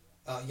fall off.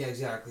 Yeah,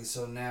 exactly.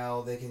 So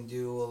now they can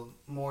do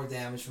more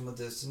damage from a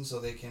distance, so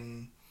they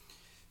can,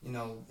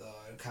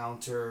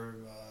 counter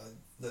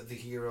the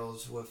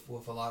heroes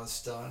with a lot of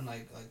stun,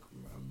 like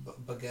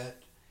Baguette.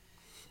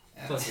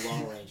 Plus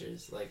long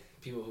rangers, like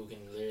people who can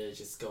literally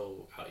just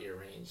go out your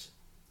range,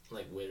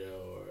 like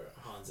Widow or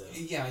Hanzo.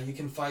 Yeah, you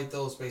can fight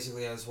those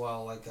basically as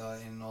well,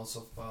 and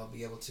also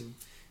be able to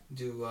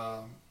do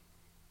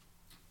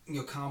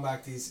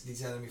combat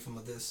these enemies from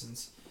a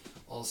distance.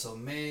 Also,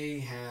 May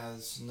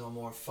has no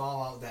more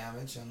fallout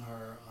damage on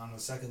her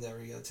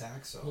secondary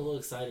attack, so I'm a little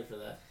excited for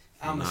that.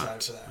 I'm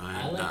excited for that.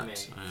 I am like not. May.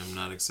 I am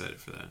not excited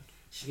for that.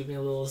 She could be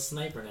a little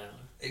sniper now.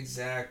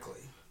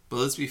 Exactly. But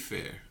let's be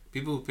fair.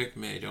 People who pick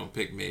May don't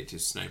pick May to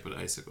snipe with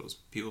icicles.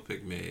 People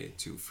pick May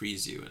to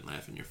freeze you and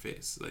laugh in your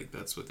face. Like,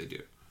 that's what they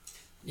do.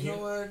 You know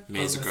what?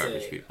 May's a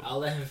garbage people. I'll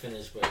let him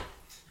finish, but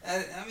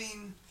I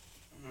mean,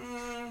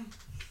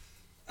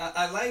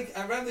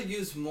 I'd rather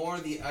use more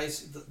the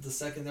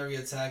secondary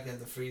attack and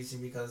the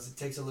freezing because it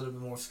takes a little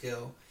bit more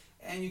skill,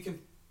 and you can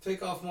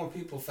pick off more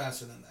people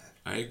faster than that.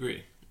 I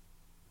agree.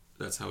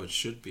 That's how it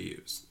should be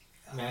used.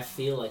 I mean, I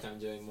feel like I'm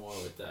doing more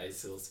with the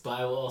icicles, but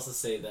I will also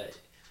say that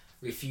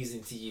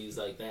refusing to use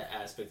like that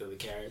aspect of the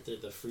character,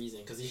 the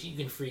freezing, because you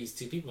can freeze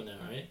 2 people now,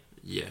 right?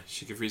 Yeah,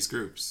 she can freeze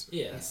groups.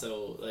 Yeah,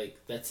 so like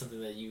that's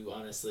something that you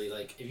honestly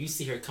like. If you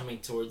see her coming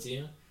towards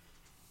you,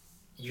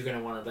 you're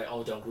gonna want to be like,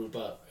 oh, don't group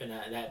up, and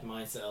that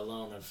mindset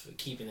alone of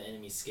keeping the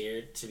enemy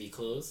scared to be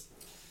close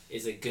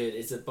is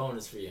it's a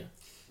bonus for you.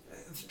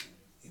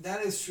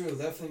 That is true,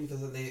 definitely,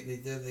 because they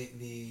did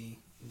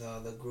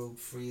the group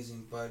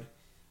freezing, but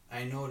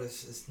I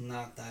noticed it's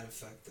not that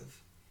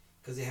effective,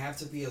 because they have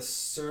to be like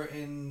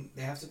certain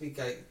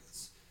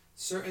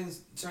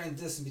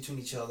distance between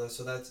each other,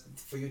 so that's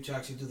for you to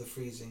actually do the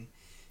freezing,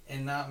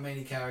 and not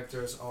many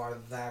characters are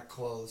that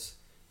close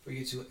for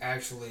you to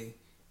actually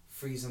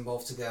freeze them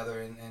both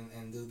together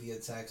and do the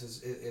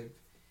attacks.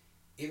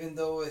 Even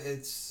though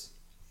it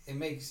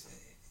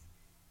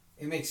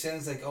makes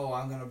sense, like, oh,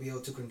 I'm gonna be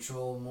able to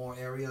control more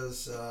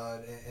areas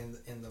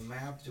in the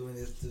map doing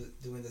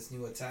this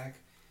new attack,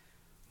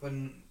 but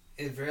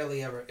it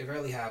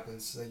rarely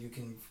happens that you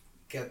can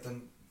get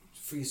them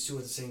freeze 2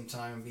 at the same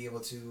time and be able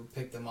to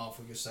pick them off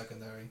with your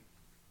secondary.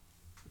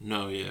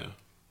 No, yeah.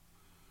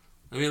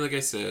 I mean, like I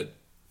said,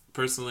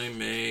 personally,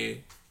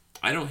 Mei,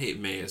 I don't hate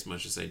Mei as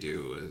much as I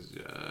do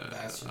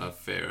as a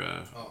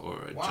Pharah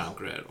or a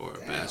Junkrat or a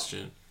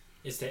Bastion.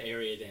 It's the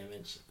area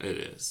damage. It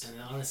is.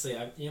 And honestly,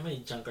 you know how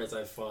many Junkrats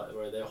I've fought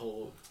where their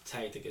whole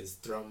tactic is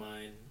throw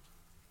mine.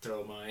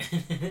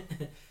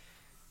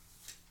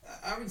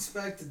 I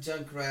respect the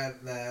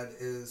Junkrat that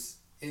is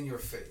in your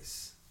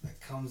face,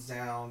 that comes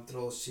down,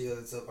 throws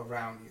shields up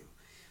around you.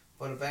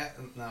 But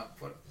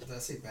did I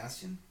say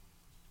Bastion?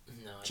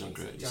 No,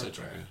 Junkrat. You said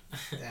Junkrat.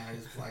 Damn, I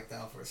just blacked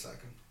out for a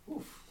second.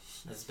 Oof.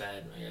 That's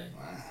bad, my guy.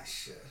 Ah,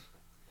 shit.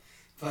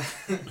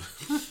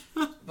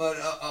 But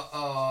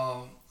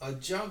a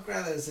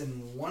Junkrat that is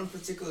in one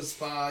particular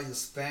spot, you're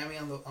spamming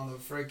on the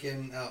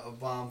freaking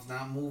bombs,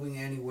 not moving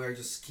anywhere,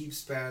 just keep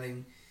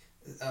spamming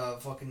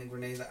fucking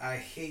grenades. I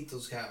hate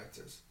those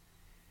characters.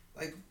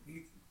 Like,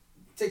 it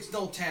takes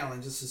no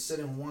talent just to sit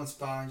in one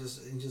spot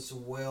and just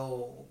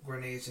wail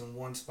grenades in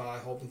one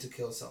spot, hoping to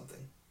kill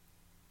something.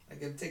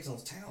 Like, it takes no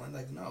talent.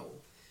 Like, no.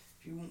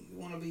 If you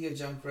want to be a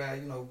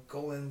Junkrat,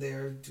 go in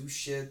there, do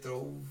shit,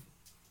 throw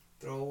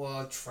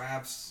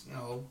traps,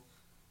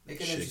 make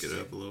it interesting. Shake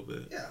it up a little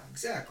bit. Yeah,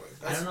 exactly.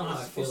 I don't know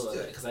how I feel about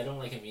it, because I don't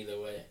like him either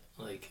way.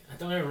 Like,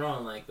 don't get me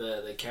wrong, like,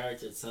 the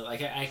character itself,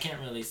 like, I can't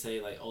really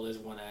say, like, oh, there's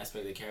one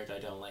aspect of the character I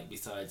don't like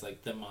besides,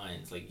 like, the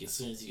mines. Like, as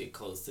soon as you get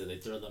close to it, they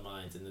throw the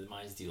mines, and the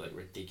mines do, like,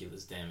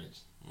 ridiculous damage.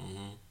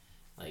 Mm-hmm.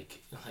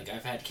 Like,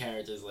 I've had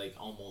characters, like,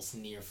 almost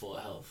near full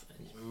health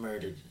and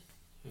murdered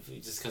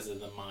just because of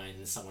the mine,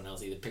 and someone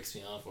else either picks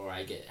me off or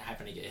I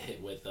happen to get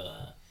hit with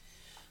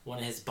one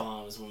of his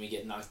bombs when we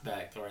get knocked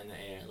back or in the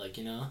air, like,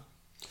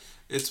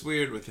 It's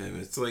weird with him.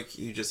 It's like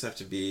you just have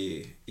to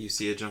you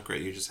see a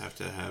Junkrat, you just have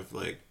to have,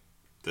 like,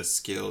 the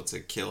skill to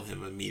kill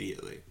him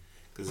immediately.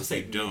 Because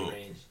if you don't...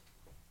 Mid-range.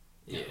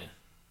 Yeah.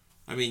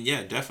 I mean,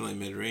 yeah, definitely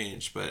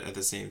mid-range, but at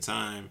the same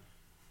time,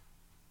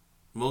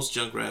 most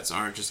Junkrats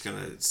aren't just going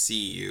to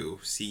see you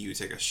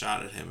take a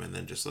shot at him and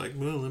then just like,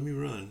 well, let me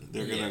run.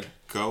 They're going to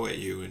go at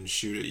you and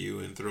shoot at you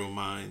and throw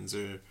mines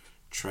or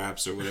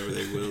traps or whatever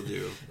they will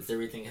do. It's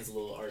everything his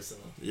little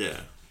arsenal. Yeah.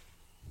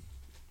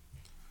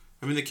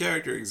 I mean, the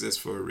character exists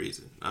for a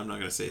reason. I'm not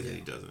going to say that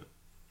he doesn't.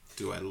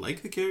 Do I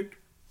like the character?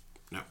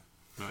 No,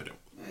 I don't.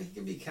 Yeah, he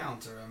can be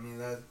counter. I mean,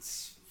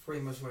 that's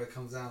pretty much what it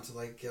comes down to.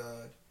 Like,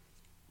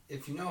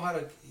 if you know how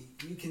to...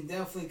 You can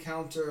definitely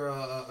counter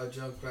a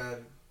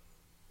Junkrat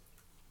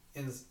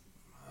in...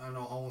 I don't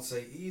know, I won't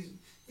say easy.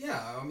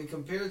 Yeah, I mean,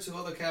 compared to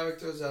other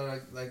characters that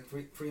are, like,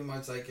 pretty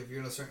much, like, if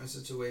you're in a certain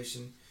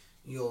situation,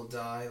 you'll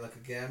die. Like,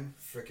 again,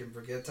 freaking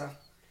Brigitte.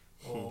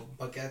 Or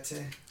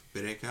Baguette.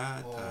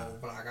 Brigata. Or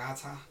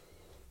Bragata.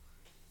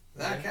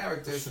 That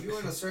character, if you're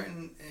in a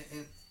certain...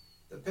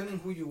 depending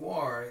who you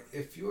are,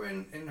 if you're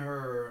in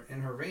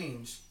her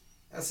range,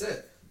 that's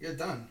it. You're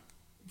done.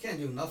 You can't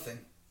do nothing.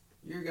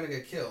 You're gonna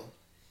get killed.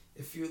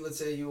 If you, let's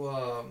say you're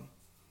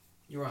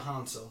a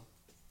Hanzo,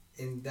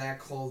 in that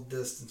close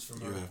distance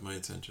from her, you have my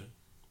attention.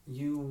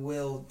 You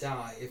will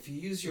die. If you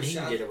use your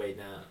get away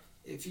now.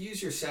 If you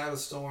use your Shadow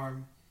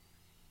Storm,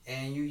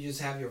 and you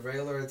just have your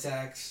regular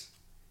attacks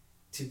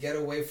to get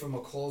away from a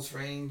close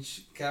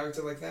range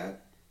character like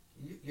that,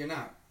 you're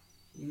not.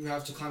 You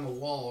have to climb a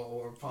wall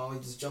or probably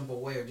just jump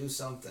away or do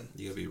something.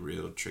 You gotta be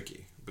real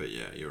tricky. But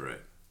yeah, you're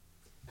right.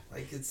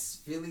 Like,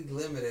 it's really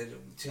limited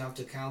to have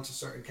to counter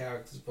certain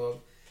characters, but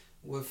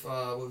with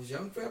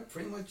Junkrat,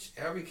 pretty much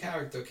every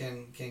character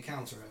can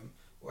counter him,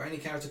 or any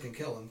character can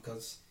kill him,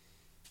 because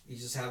you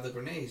just have the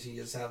grenades,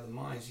 you just have the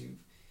mines.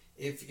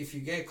 If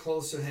you get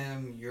close to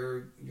him,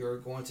 you're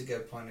going to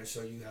get punished,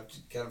 so you have to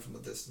get him from a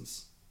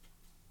distance,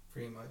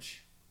 pretty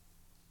much.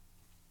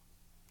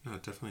 No,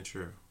 definitely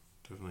true.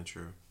 Definitely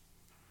true.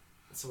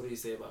 So what do you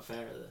say about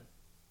Pharah then?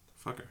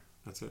 Fuck her.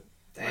 That's it.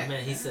 I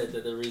mean, he said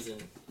that the reason,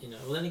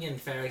 well, then again,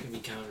 Pharah can be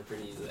countered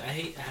pretty easily. I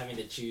hate having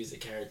to choose a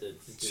character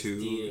to just deal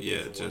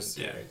with one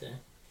character.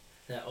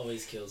 That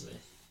always kills me.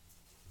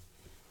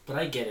 But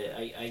I get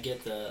it. I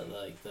get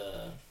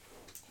the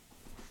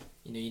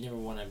you never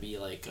want to be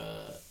like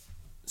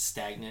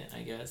stagnant,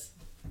 I guess.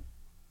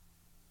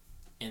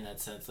 In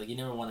that sense, like you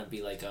never want to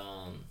be like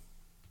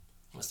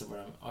what's the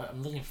word?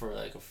 I'm looking for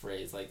like a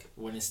phrase like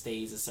when it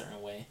stays a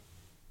certain way.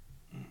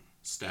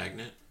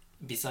 Stagnant.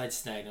 Besides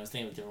stagnant, I was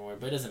thinking of a different word,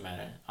 but it doesn't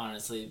matter,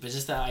 honestly. But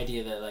just the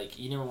idea that, like,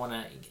 you never want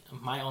to...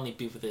 My only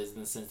beef with it is in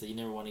the sense that you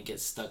never want to get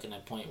stuck in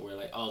that point where,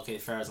 like, oh, okay,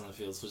 Farrah's on the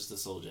field, switch to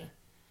Soldier.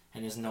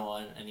 And there's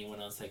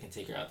anyone else that can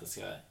take her out the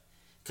sky.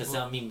 Because,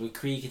 I mean,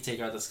 McCree can take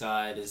her out the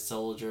sky, there's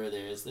Soldier,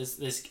 there's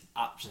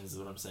options is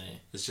what I'm saying.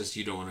 It's just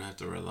you don't want to have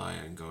to rely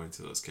on going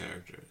to those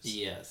characters.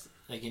 Yes.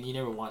 Like, and you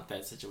never want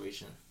that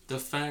situation. The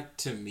fact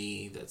to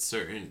me that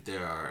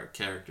there are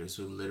characters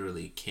who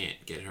literally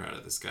can't get her out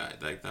of the sky,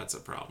 like, that's a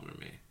problem to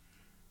me.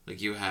 Like,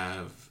 you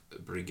have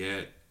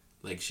Brigitte,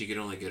 like, she could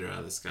only get her out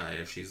of the sky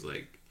if she's,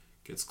 like,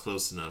 gets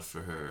close enough for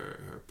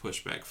her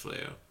pushback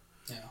flail.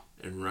 Yeah.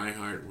 And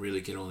Reinhardt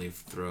really can only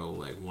throw,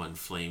 like, one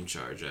flame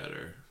charge at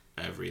her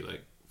every,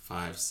 like,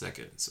 5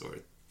 seconds or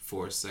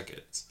 4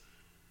 seconds.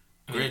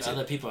 I mean, if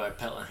other people are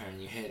pelting her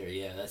and you hit her,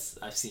 yeah,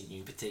 I've seen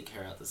you take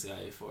her out the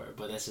sky before,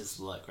 but that's just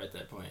luck right at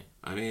that point.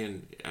 I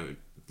mean,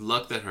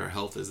 luck that her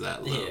health is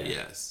that low,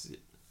 yes.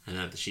 And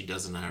that she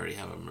doesn't already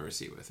have a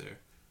Mercy with her.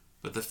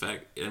 But the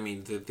fact, I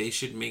mean, that they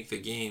should make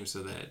the game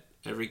so that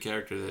every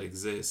character that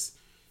exists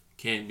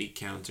can be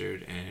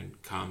countered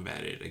and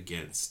combated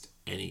against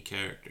any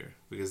character.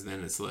 Because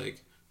then it's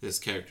like, this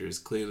character is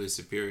clearly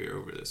superior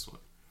over this one.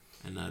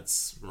 And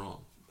that's wrong.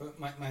 But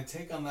my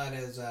take on that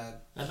is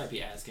that... That might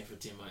be asking for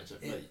too much.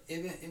 But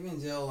even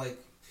though, like,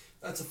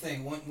 that's the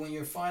thing. When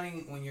you're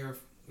fighting, when you're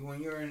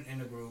in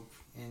a group,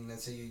 and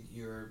let's say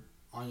you're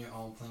on your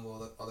own playing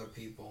with other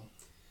people,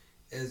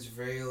 it's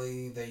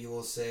rarely that you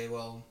will say,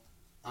 well...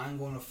 I'm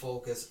going to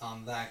focus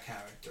on that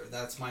character.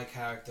 That's my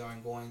character.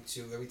 I'm going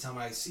to, every time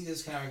I see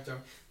this character,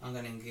 I'm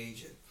going to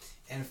engage it.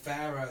 And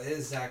Farrah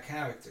is that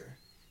character.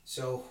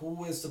 So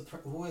who is the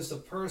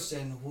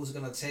person who's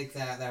going to take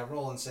that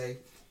role and say,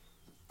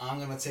 I'm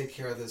going to take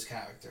care of this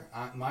character.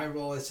 My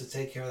role is to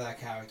take care of that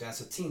character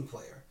as a team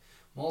player.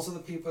 Most of the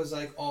people is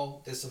like,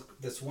 oh,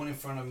 there's one in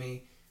front of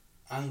me.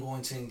 I'm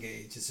going to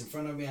engage. It's in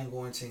front of me. I'm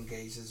going to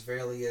engage. This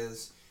rarely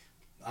is,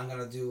 I'm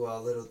going to do a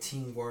little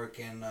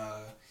teamwork and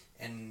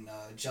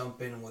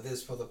jump in with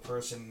this other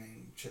person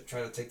and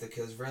try to take the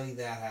kills. Rarely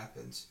that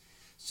happens.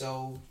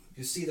 So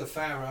you see the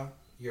Farrah,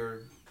 you're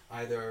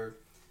either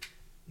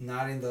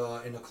not in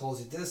the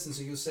closing distance,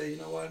 or you say, you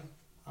know what,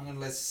 I'm gonna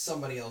let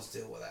somebody else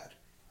deal with that.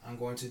 I'm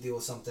going to deal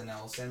with something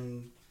else,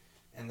 and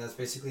that's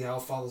basically how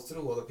it follows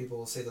through. Other people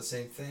will say the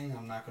same thing.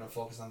 I'm not gonna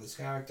focus on this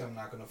character. I'm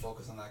not gonna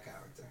focus on that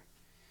character.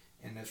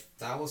 And if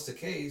that was the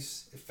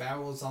case, if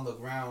Farrah was on the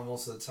ground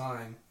most of the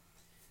time,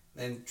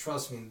 then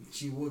trust me,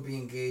 she would be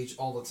engaged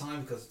all the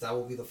time because that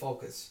will be the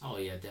focus. Oh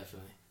yeah,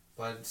 definitely.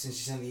 But since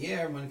she's in the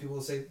air, many people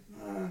will say,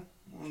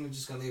 I'm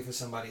just going to leave it for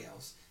somebody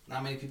else.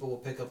 Not many people will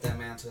pick up that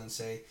mantle and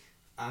say,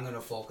 I'm going to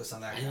focus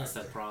on that character. That's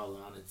the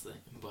problem, honestly.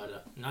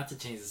 But not to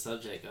change the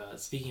subject,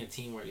 speaking of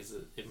teamwork,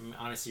 it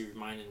honestly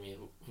reminded me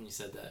when you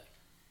said that.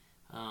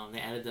 They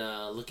added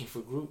the looking for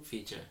group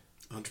feature.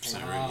 100%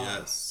 right,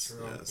 yes.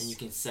 And you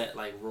can set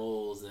like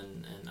roles,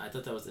 and I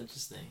thought that was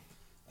interesting.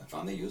 I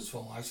found it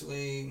useful.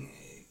 Actually,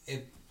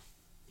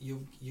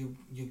 you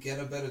get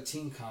a better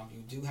team comp.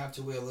 You do have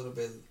to wait a little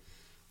bit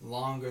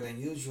longer than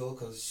usual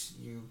because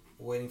you're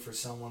waiting for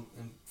someone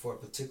for a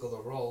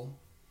particular role,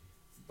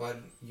 but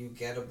you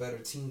get a better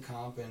team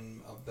comp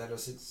and a better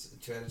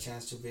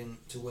chance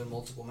to win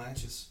multiple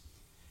matches.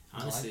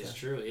 Honestly, it's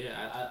true.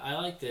 Yeah, I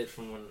liked it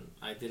from when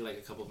I did like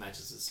a couple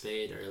matches with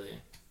Spade earlier.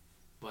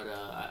 But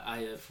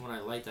from what I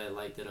liked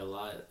it a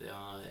lot.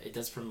 It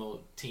does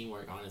promote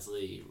teamwork,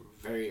 honestly,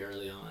 very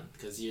early on,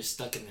 because you're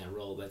stuck in that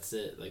role. That's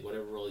it. Like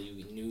whatever role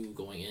you knew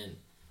going in,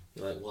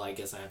 you're like, well, I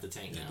guess I have to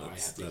tank now. I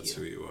have to. That's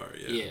who you are.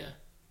 Yeah. Yeah.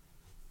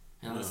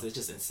 And honestly, it's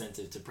just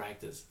incentive to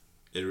practice.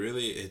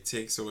 It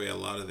takes away a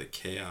lot of the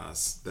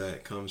chaos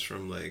that comes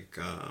from like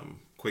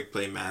quick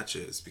play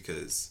matches,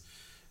 because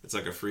it's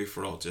like a free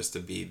for all just to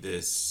be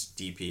this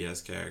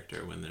DPS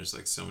character when there's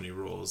like so many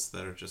roles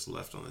that are just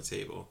left on the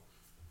table.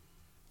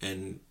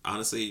 And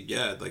honestly,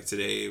 yeah, like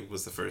today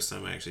was the first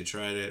time I actually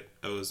tried it.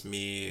 It was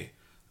me,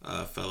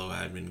 fellow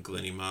admin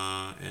Glenny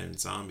Ma, and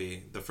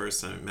Zombie. The first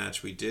time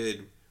match we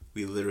did,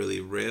 we literally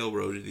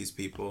railroaded these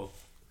people.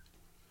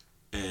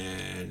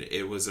 And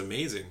it was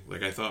amazing.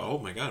 Like, I thought, oh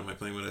my god, am I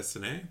playing with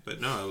SNA?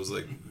 But no, it was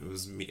like, it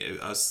was me,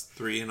 us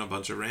three and a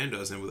bunch of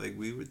randos.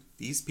 And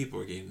these people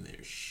were getting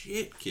their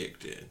shit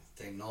kicked in.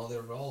 They know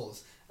their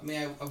roles. I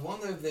mean, I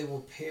wonder if they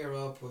will pair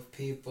up with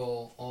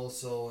people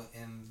also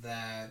in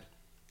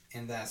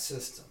that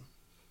system,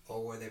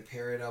 or where they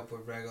pair it up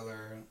with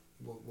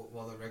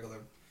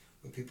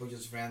with people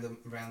just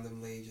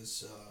randomly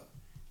just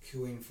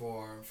queuing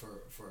for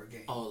a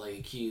game. Oh,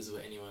 like queues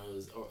with anyone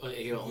who's, or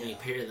you only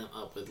pair them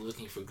up with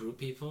looking for group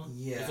people.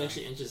 Yeah, it's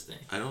actually interesting.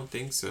 I don't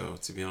think so,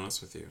 to be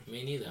honest with you.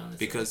 Me neither,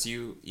 honestly. Because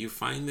you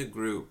find the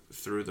group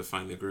through the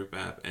Find the Group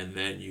app, and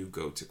then you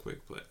go to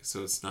Quick Play.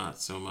 So it's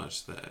not so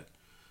much that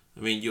I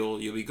mean, you'll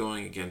be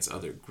going against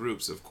other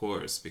groups, of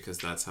course, because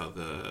that's how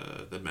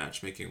the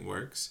matchmaking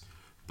works.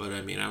 But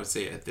I mean, I would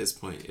say at this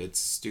point, it's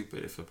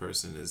stupid if a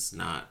person is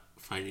not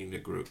finding the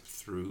group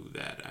through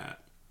that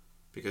app,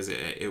 because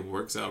it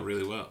works out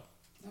really well.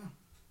 Yeah,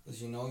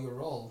 because you know your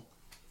role.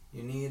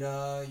 You need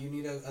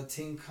a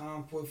team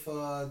comp with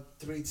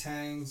 3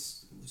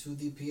 tanks, 2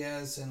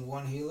 DPS, and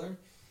 1 healer.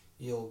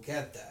 You'll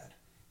get that.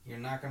 You're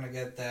not gonna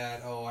get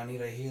that. Oh, I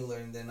need a healer,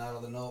 and then out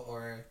of the note,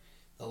 or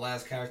the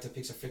last character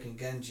picks a freaking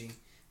Genji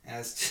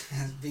as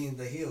being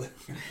the healer.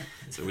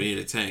 So we need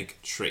a tank,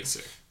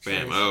 Tracer.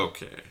 Bam. Tracer.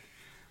 Okay.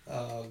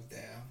 Oh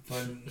damn!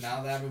 But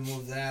now that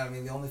removes that, I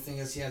mean, the only thing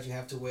is, yes, you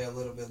have to wait a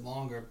little bit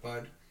longer,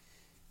 but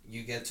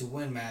you get to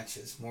win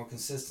matches more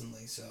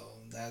consistently. So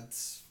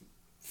that's,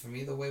 for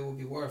me, the way will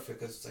be worth it,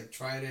 because I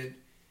tried it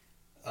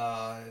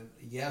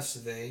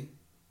yesterday,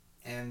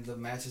 and the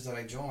matches that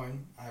I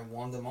joined, I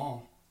won them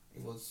all.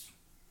 It was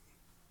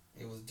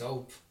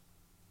dope.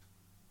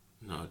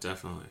 No,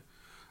 definitely.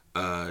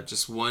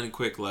 Just one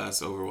quick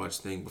last Overwatch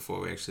thing before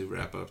we actually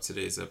wrap up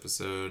today's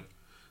episode.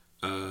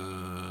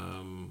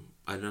 I'm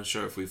not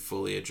sure if we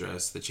fully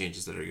addressed the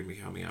changes that are going to be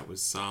coming out with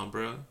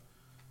Sombra.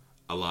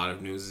 A lot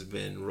of news has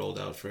been rolled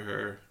out for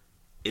her.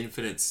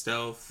 Infinite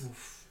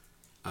Stealth.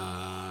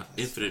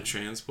 Infinite fun.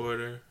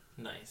 Transporter.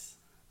 Nice.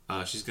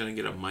 She's going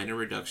to get a minor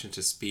reduction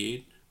to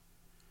speed.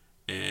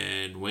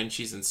 And when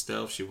she's in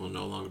stealth, she will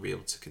no longer be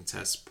able to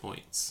contest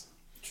points.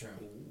 True.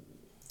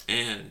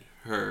 And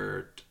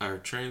our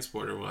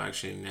transporter will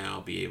actually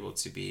now be able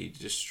to be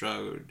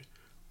destroyed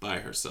by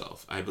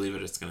herself. I believe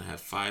it's going to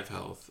have 5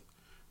 health,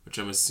 which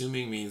I'm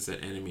assuming means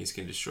that enemies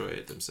can destroy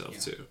it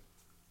themselves too.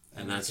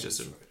 And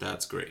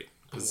that's great.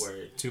 'Cause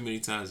Word. too many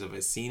times have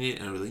I seen it,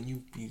 and I'm like,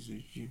 you piece of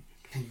shit.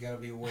 You gotta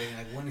be waiting,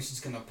 like, when is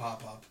she gonna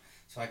pop up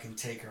so I can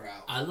take her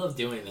out? I love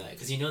doing that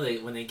because you know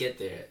when they get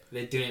there,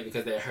 they're doing it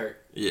because they're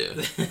hurt. Yeah.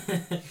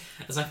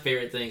 That's my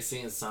favorite thing,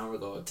 seeing Sombra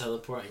go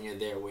teleport and you're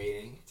there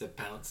waiting to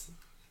pounce.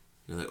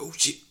 You're like, oh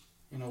shit.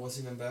 You know what's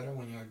even better?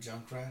 When you're a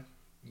Junkrat,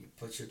 you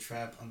put your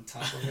trap on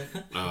top of it,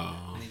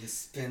 Oh. and you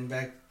just spin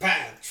back,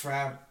 bam,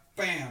 trap,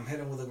 bam, hit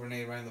him with a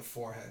grenade right in the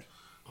forehead.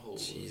 Oh,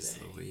 Jeez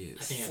dang. Louise.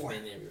 I think I've Four.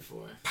 been there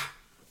before.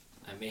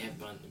 I may have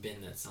been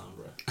that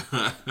Sombra.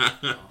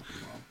 Oh,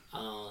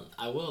 well.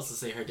 I will also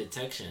say her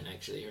detection,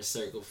 actually, her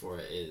circle for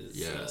it is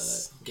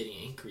Yes.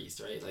 getting increased,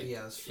 right? Like,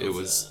 Yes. It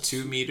was uh,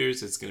 2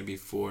 meters. It's going to be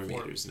 4 4.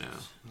 meters now.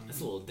 that's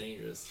a little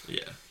dangerous.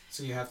 Yeah.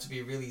 So you have to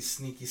be really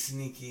sneaky,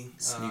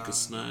 Sneak a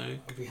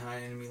snag.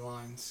 behind enemy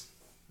lines.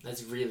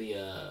 That's really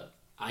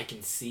I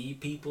can see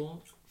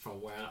people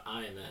from where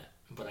I am at,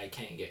 but I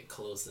can't get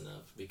close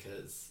enough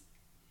because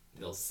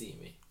they'll see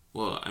me.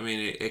 Well, I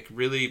mean, it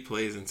really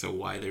plays into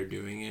why they're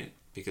doing it,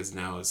 because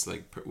now it's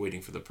like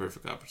waiting for the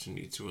perfect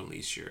opportunity to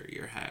unleash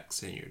your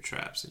hacks and your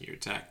traps and your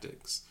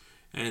tactics,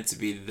 and to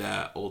be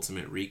that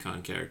ultimate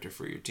recon character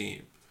for your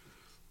team,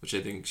 which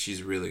I think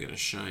she's really going to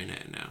shine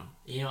at now.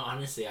 You know,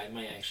 honestly, I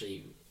might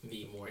actually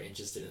be more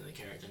interested in the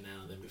character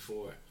now than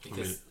before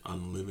because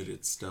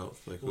unlimited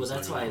stealth. Like, well,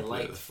 that's what I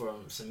liked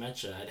from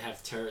Symmetra. I'd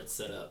have turrets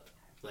set up,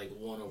 like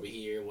one over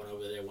here, one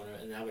over there,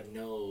 and I would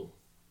know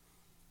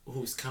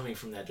who's coming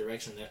from that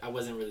direction. I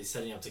wasn't really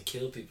setting up to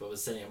kill people. I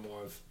was setting up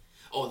more of,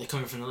 oh, they're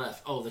coming from the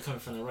left. Oh, they're coming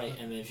from the right.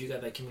 And then if you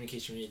got that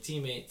communication from your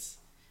teammates,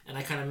 and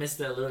I kind of missed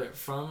that a little bit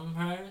from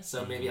her,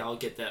 so maybe I'll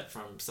get that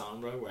from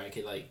Sombra, where I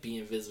could like be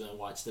invisible and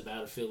watch the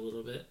battlefield a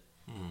little bit.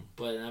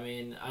 But I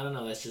mean, I don't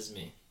know. That's just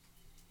me.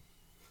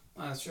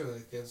 That's true.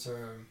 It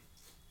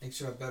makes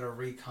her a better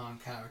recon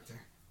character.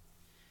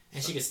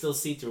 And she can still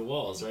see through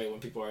walls, right? When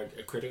people are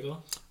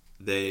critical.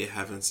 They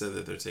haven't said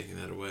that they're taking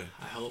that away.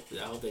 I hope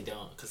they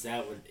don't, because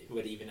that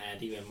would even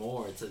add even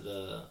more to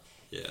the.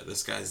 Yeah,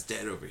 this guy's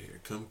dead over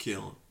here. Come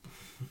kill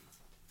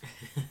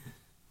him.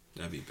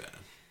 That'd be bad.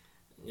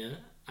 Yeah,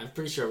 I'm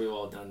pretty sure we've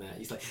all done that.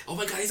 He's like, oh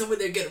my god, he's over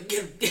there, get him,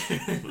 get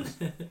him.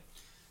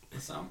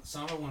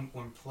 Sombra,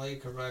 when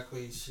played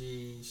correctly,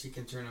 she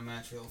can turn a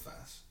match real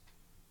fast.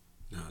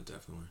 No,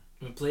 definitely.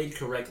 When played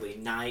correctly,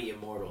 nigh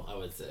immortal, I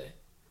would say.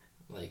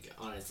 Like,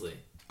 honestly.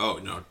 Oh,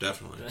 no,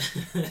 definitely.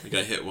 Like,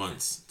 I hit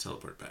once,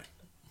 teleport back.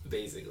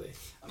 Basically.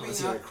 I mean,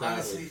 Unless you're a crowd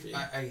honestly, with you.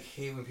 I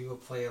hate when people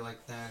play it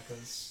like that,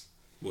 because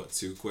What,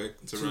 too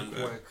quick to too run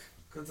back? quick.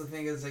 Because the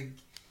thing is, like,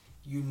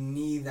 you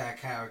need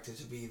that character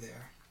to be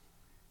there.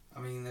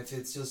 I mean, if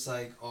it's just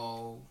like,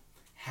 oh,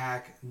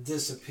 hack,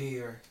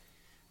 disappear.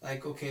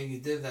 Like, okay, you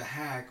did the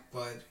hack,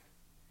 but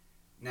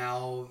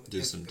now...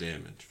 Do some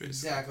damage, basically.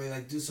 Exactly,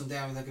 like, do some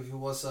damage. Like, if it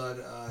was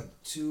a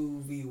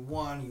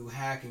 2v1, you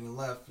hack and you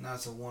left, now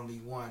it's a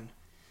 1v1.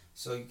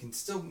 So you can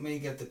still may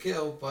get the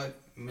kill, but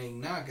may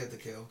not get the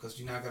kill, because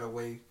you're not going to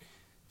wait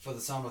for the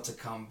Sombra to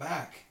come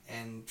back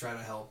and try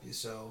to help you.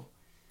 So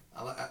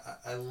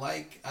I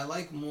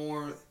like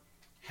more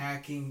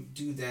hacking,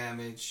 do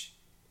damage,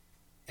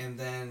 and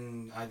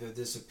then either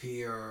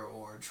disappear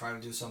or try to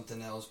do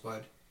something else,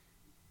 but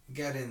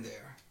get in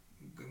there.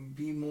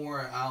 Be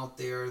more out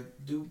there,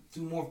 do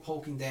more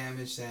poking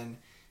damage than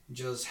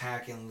just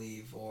hack and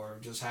leave, or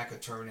just hack a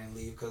turn and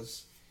leave,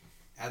 because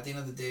at the end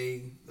of the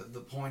day,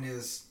 the point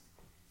is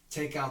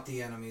take out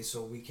the enemy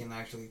so we can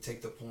actually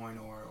take the point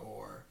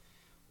or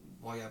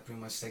well, yeah, pretty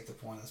much take the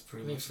point. That's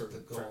pretty much for, the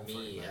goal. For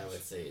me, I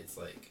would say it's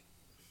like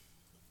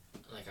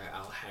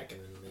I'll hack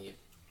and then leave.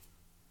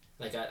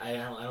 Like I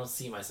don't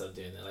see myself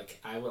doing that.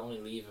 Like I would only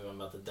leave if I'm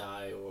about to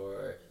die,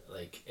 or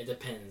like it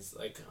depends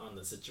like on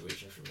the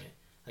situation for me.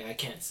 Like I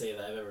can't say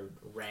that I've ever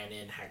ran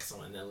in, hacked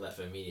someone, and then left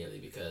immediately,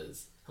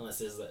 because unless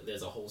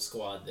there's a whole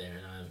squad there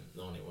and I'm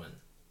the only one.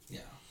 Yeah.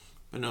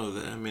 But no,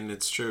 I mean,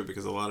 it's true,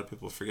 because a lot of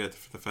people forget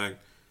the fact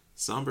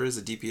Sombra is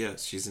a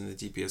DPS. She's in the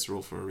DPS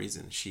role for a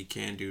reason. She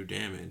can do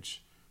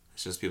damage.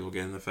 It's just people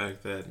getting the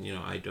fact that,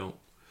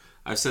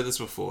 I've said this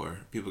before.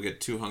 People get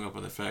too hung up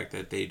on the fact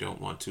that they don't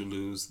want to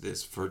lose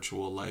this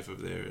virtual life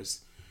of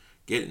theirs.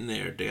 Get in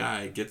there,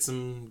 die, get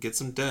some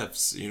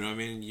deaths. You know what I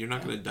mean? You're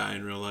not going to die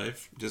in real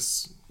life.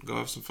 Just go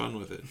have some fun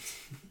with it.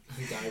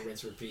 You die,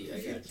 rinse, repeat. I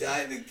got you. You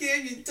died in the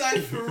game, you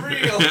died for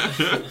real.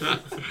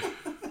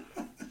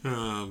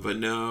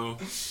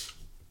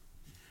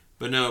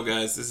 But no,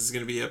 guys, this is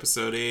going to be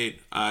episode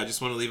 8. I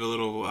just want to leave a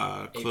little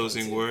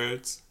closing 8.2.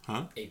 words.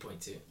 Huh?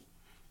 8.2.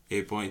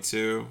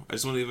 8.2. I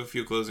just want to leave a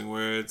few closing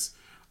words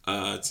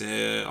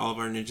to all of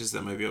our ninjas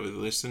that might be able to be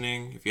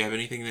listening. If you have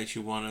anything that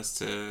you want us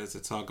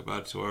to talk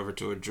about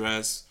to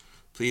address,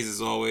 please,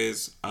 as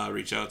always,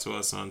 reach out to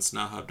us on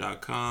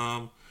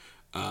snahub.com.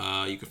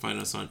 You can find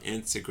us on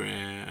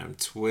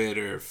Instagram,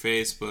 Twitter,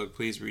 Facebook.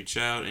 Please reach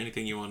out.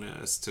 Anything you want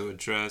us to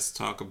address,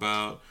 talk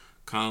about,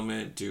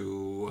 comment,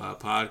 do a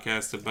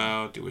podcast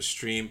about, do a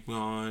stream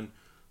on,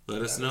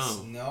 let us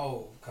know.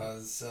 No,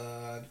 because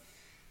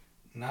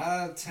 9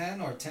 out of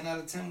 10 or 10 out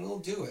of 10, we'll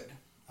do it.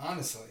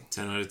 Honestly.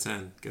 10 out of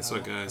 10. Guess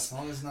what, guys? As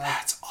long as not...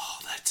 That's all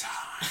the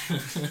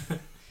time.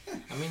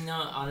 I mean, no,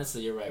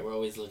 honestly, you're right. We're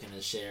always looking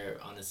to share,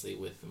 honestly,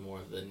 with more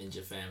of the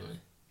ninja family.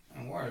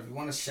 And word, if you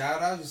want to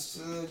shout out, just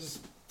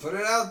put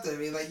it out there.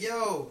 Be like,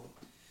 yo,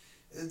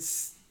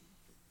 it's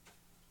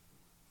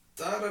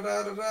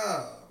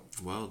da-da-da-da-da.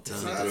 Well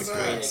done. That's a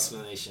great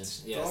explanation.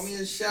 Yes. Throw me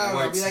a shout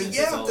out. Be like,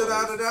 yeah,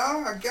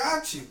 da-da-da-da, I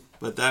got you.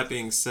 But that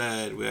being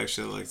said, we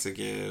actually like to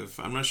give...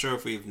 I'm not sure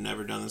if we've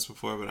never done this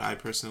before, but I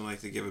personally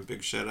like to give a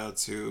big shout out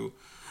to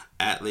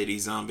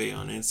 @LadyZombie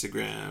on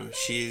Instagram.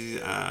 She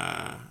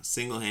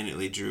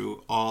single-handedly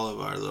drew all of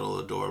our little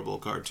adorable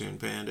cartoon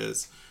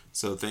pandas.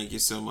 So thank you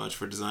so much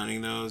for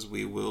designing those.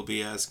 We will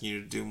be asking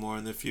you to do more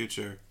in the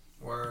future.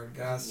 Word,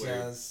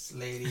 gracias,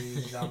 Lady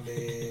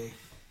Zombie.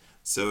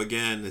 So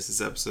again, this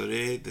is episode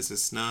 8. This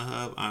is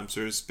Snahub. I'm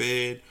Sir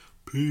Spade.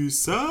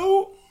 Peace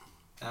out.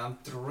 I'm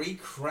 3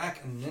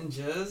 crack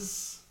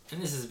ninjas.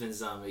 And this has been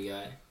Zombie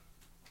Guy.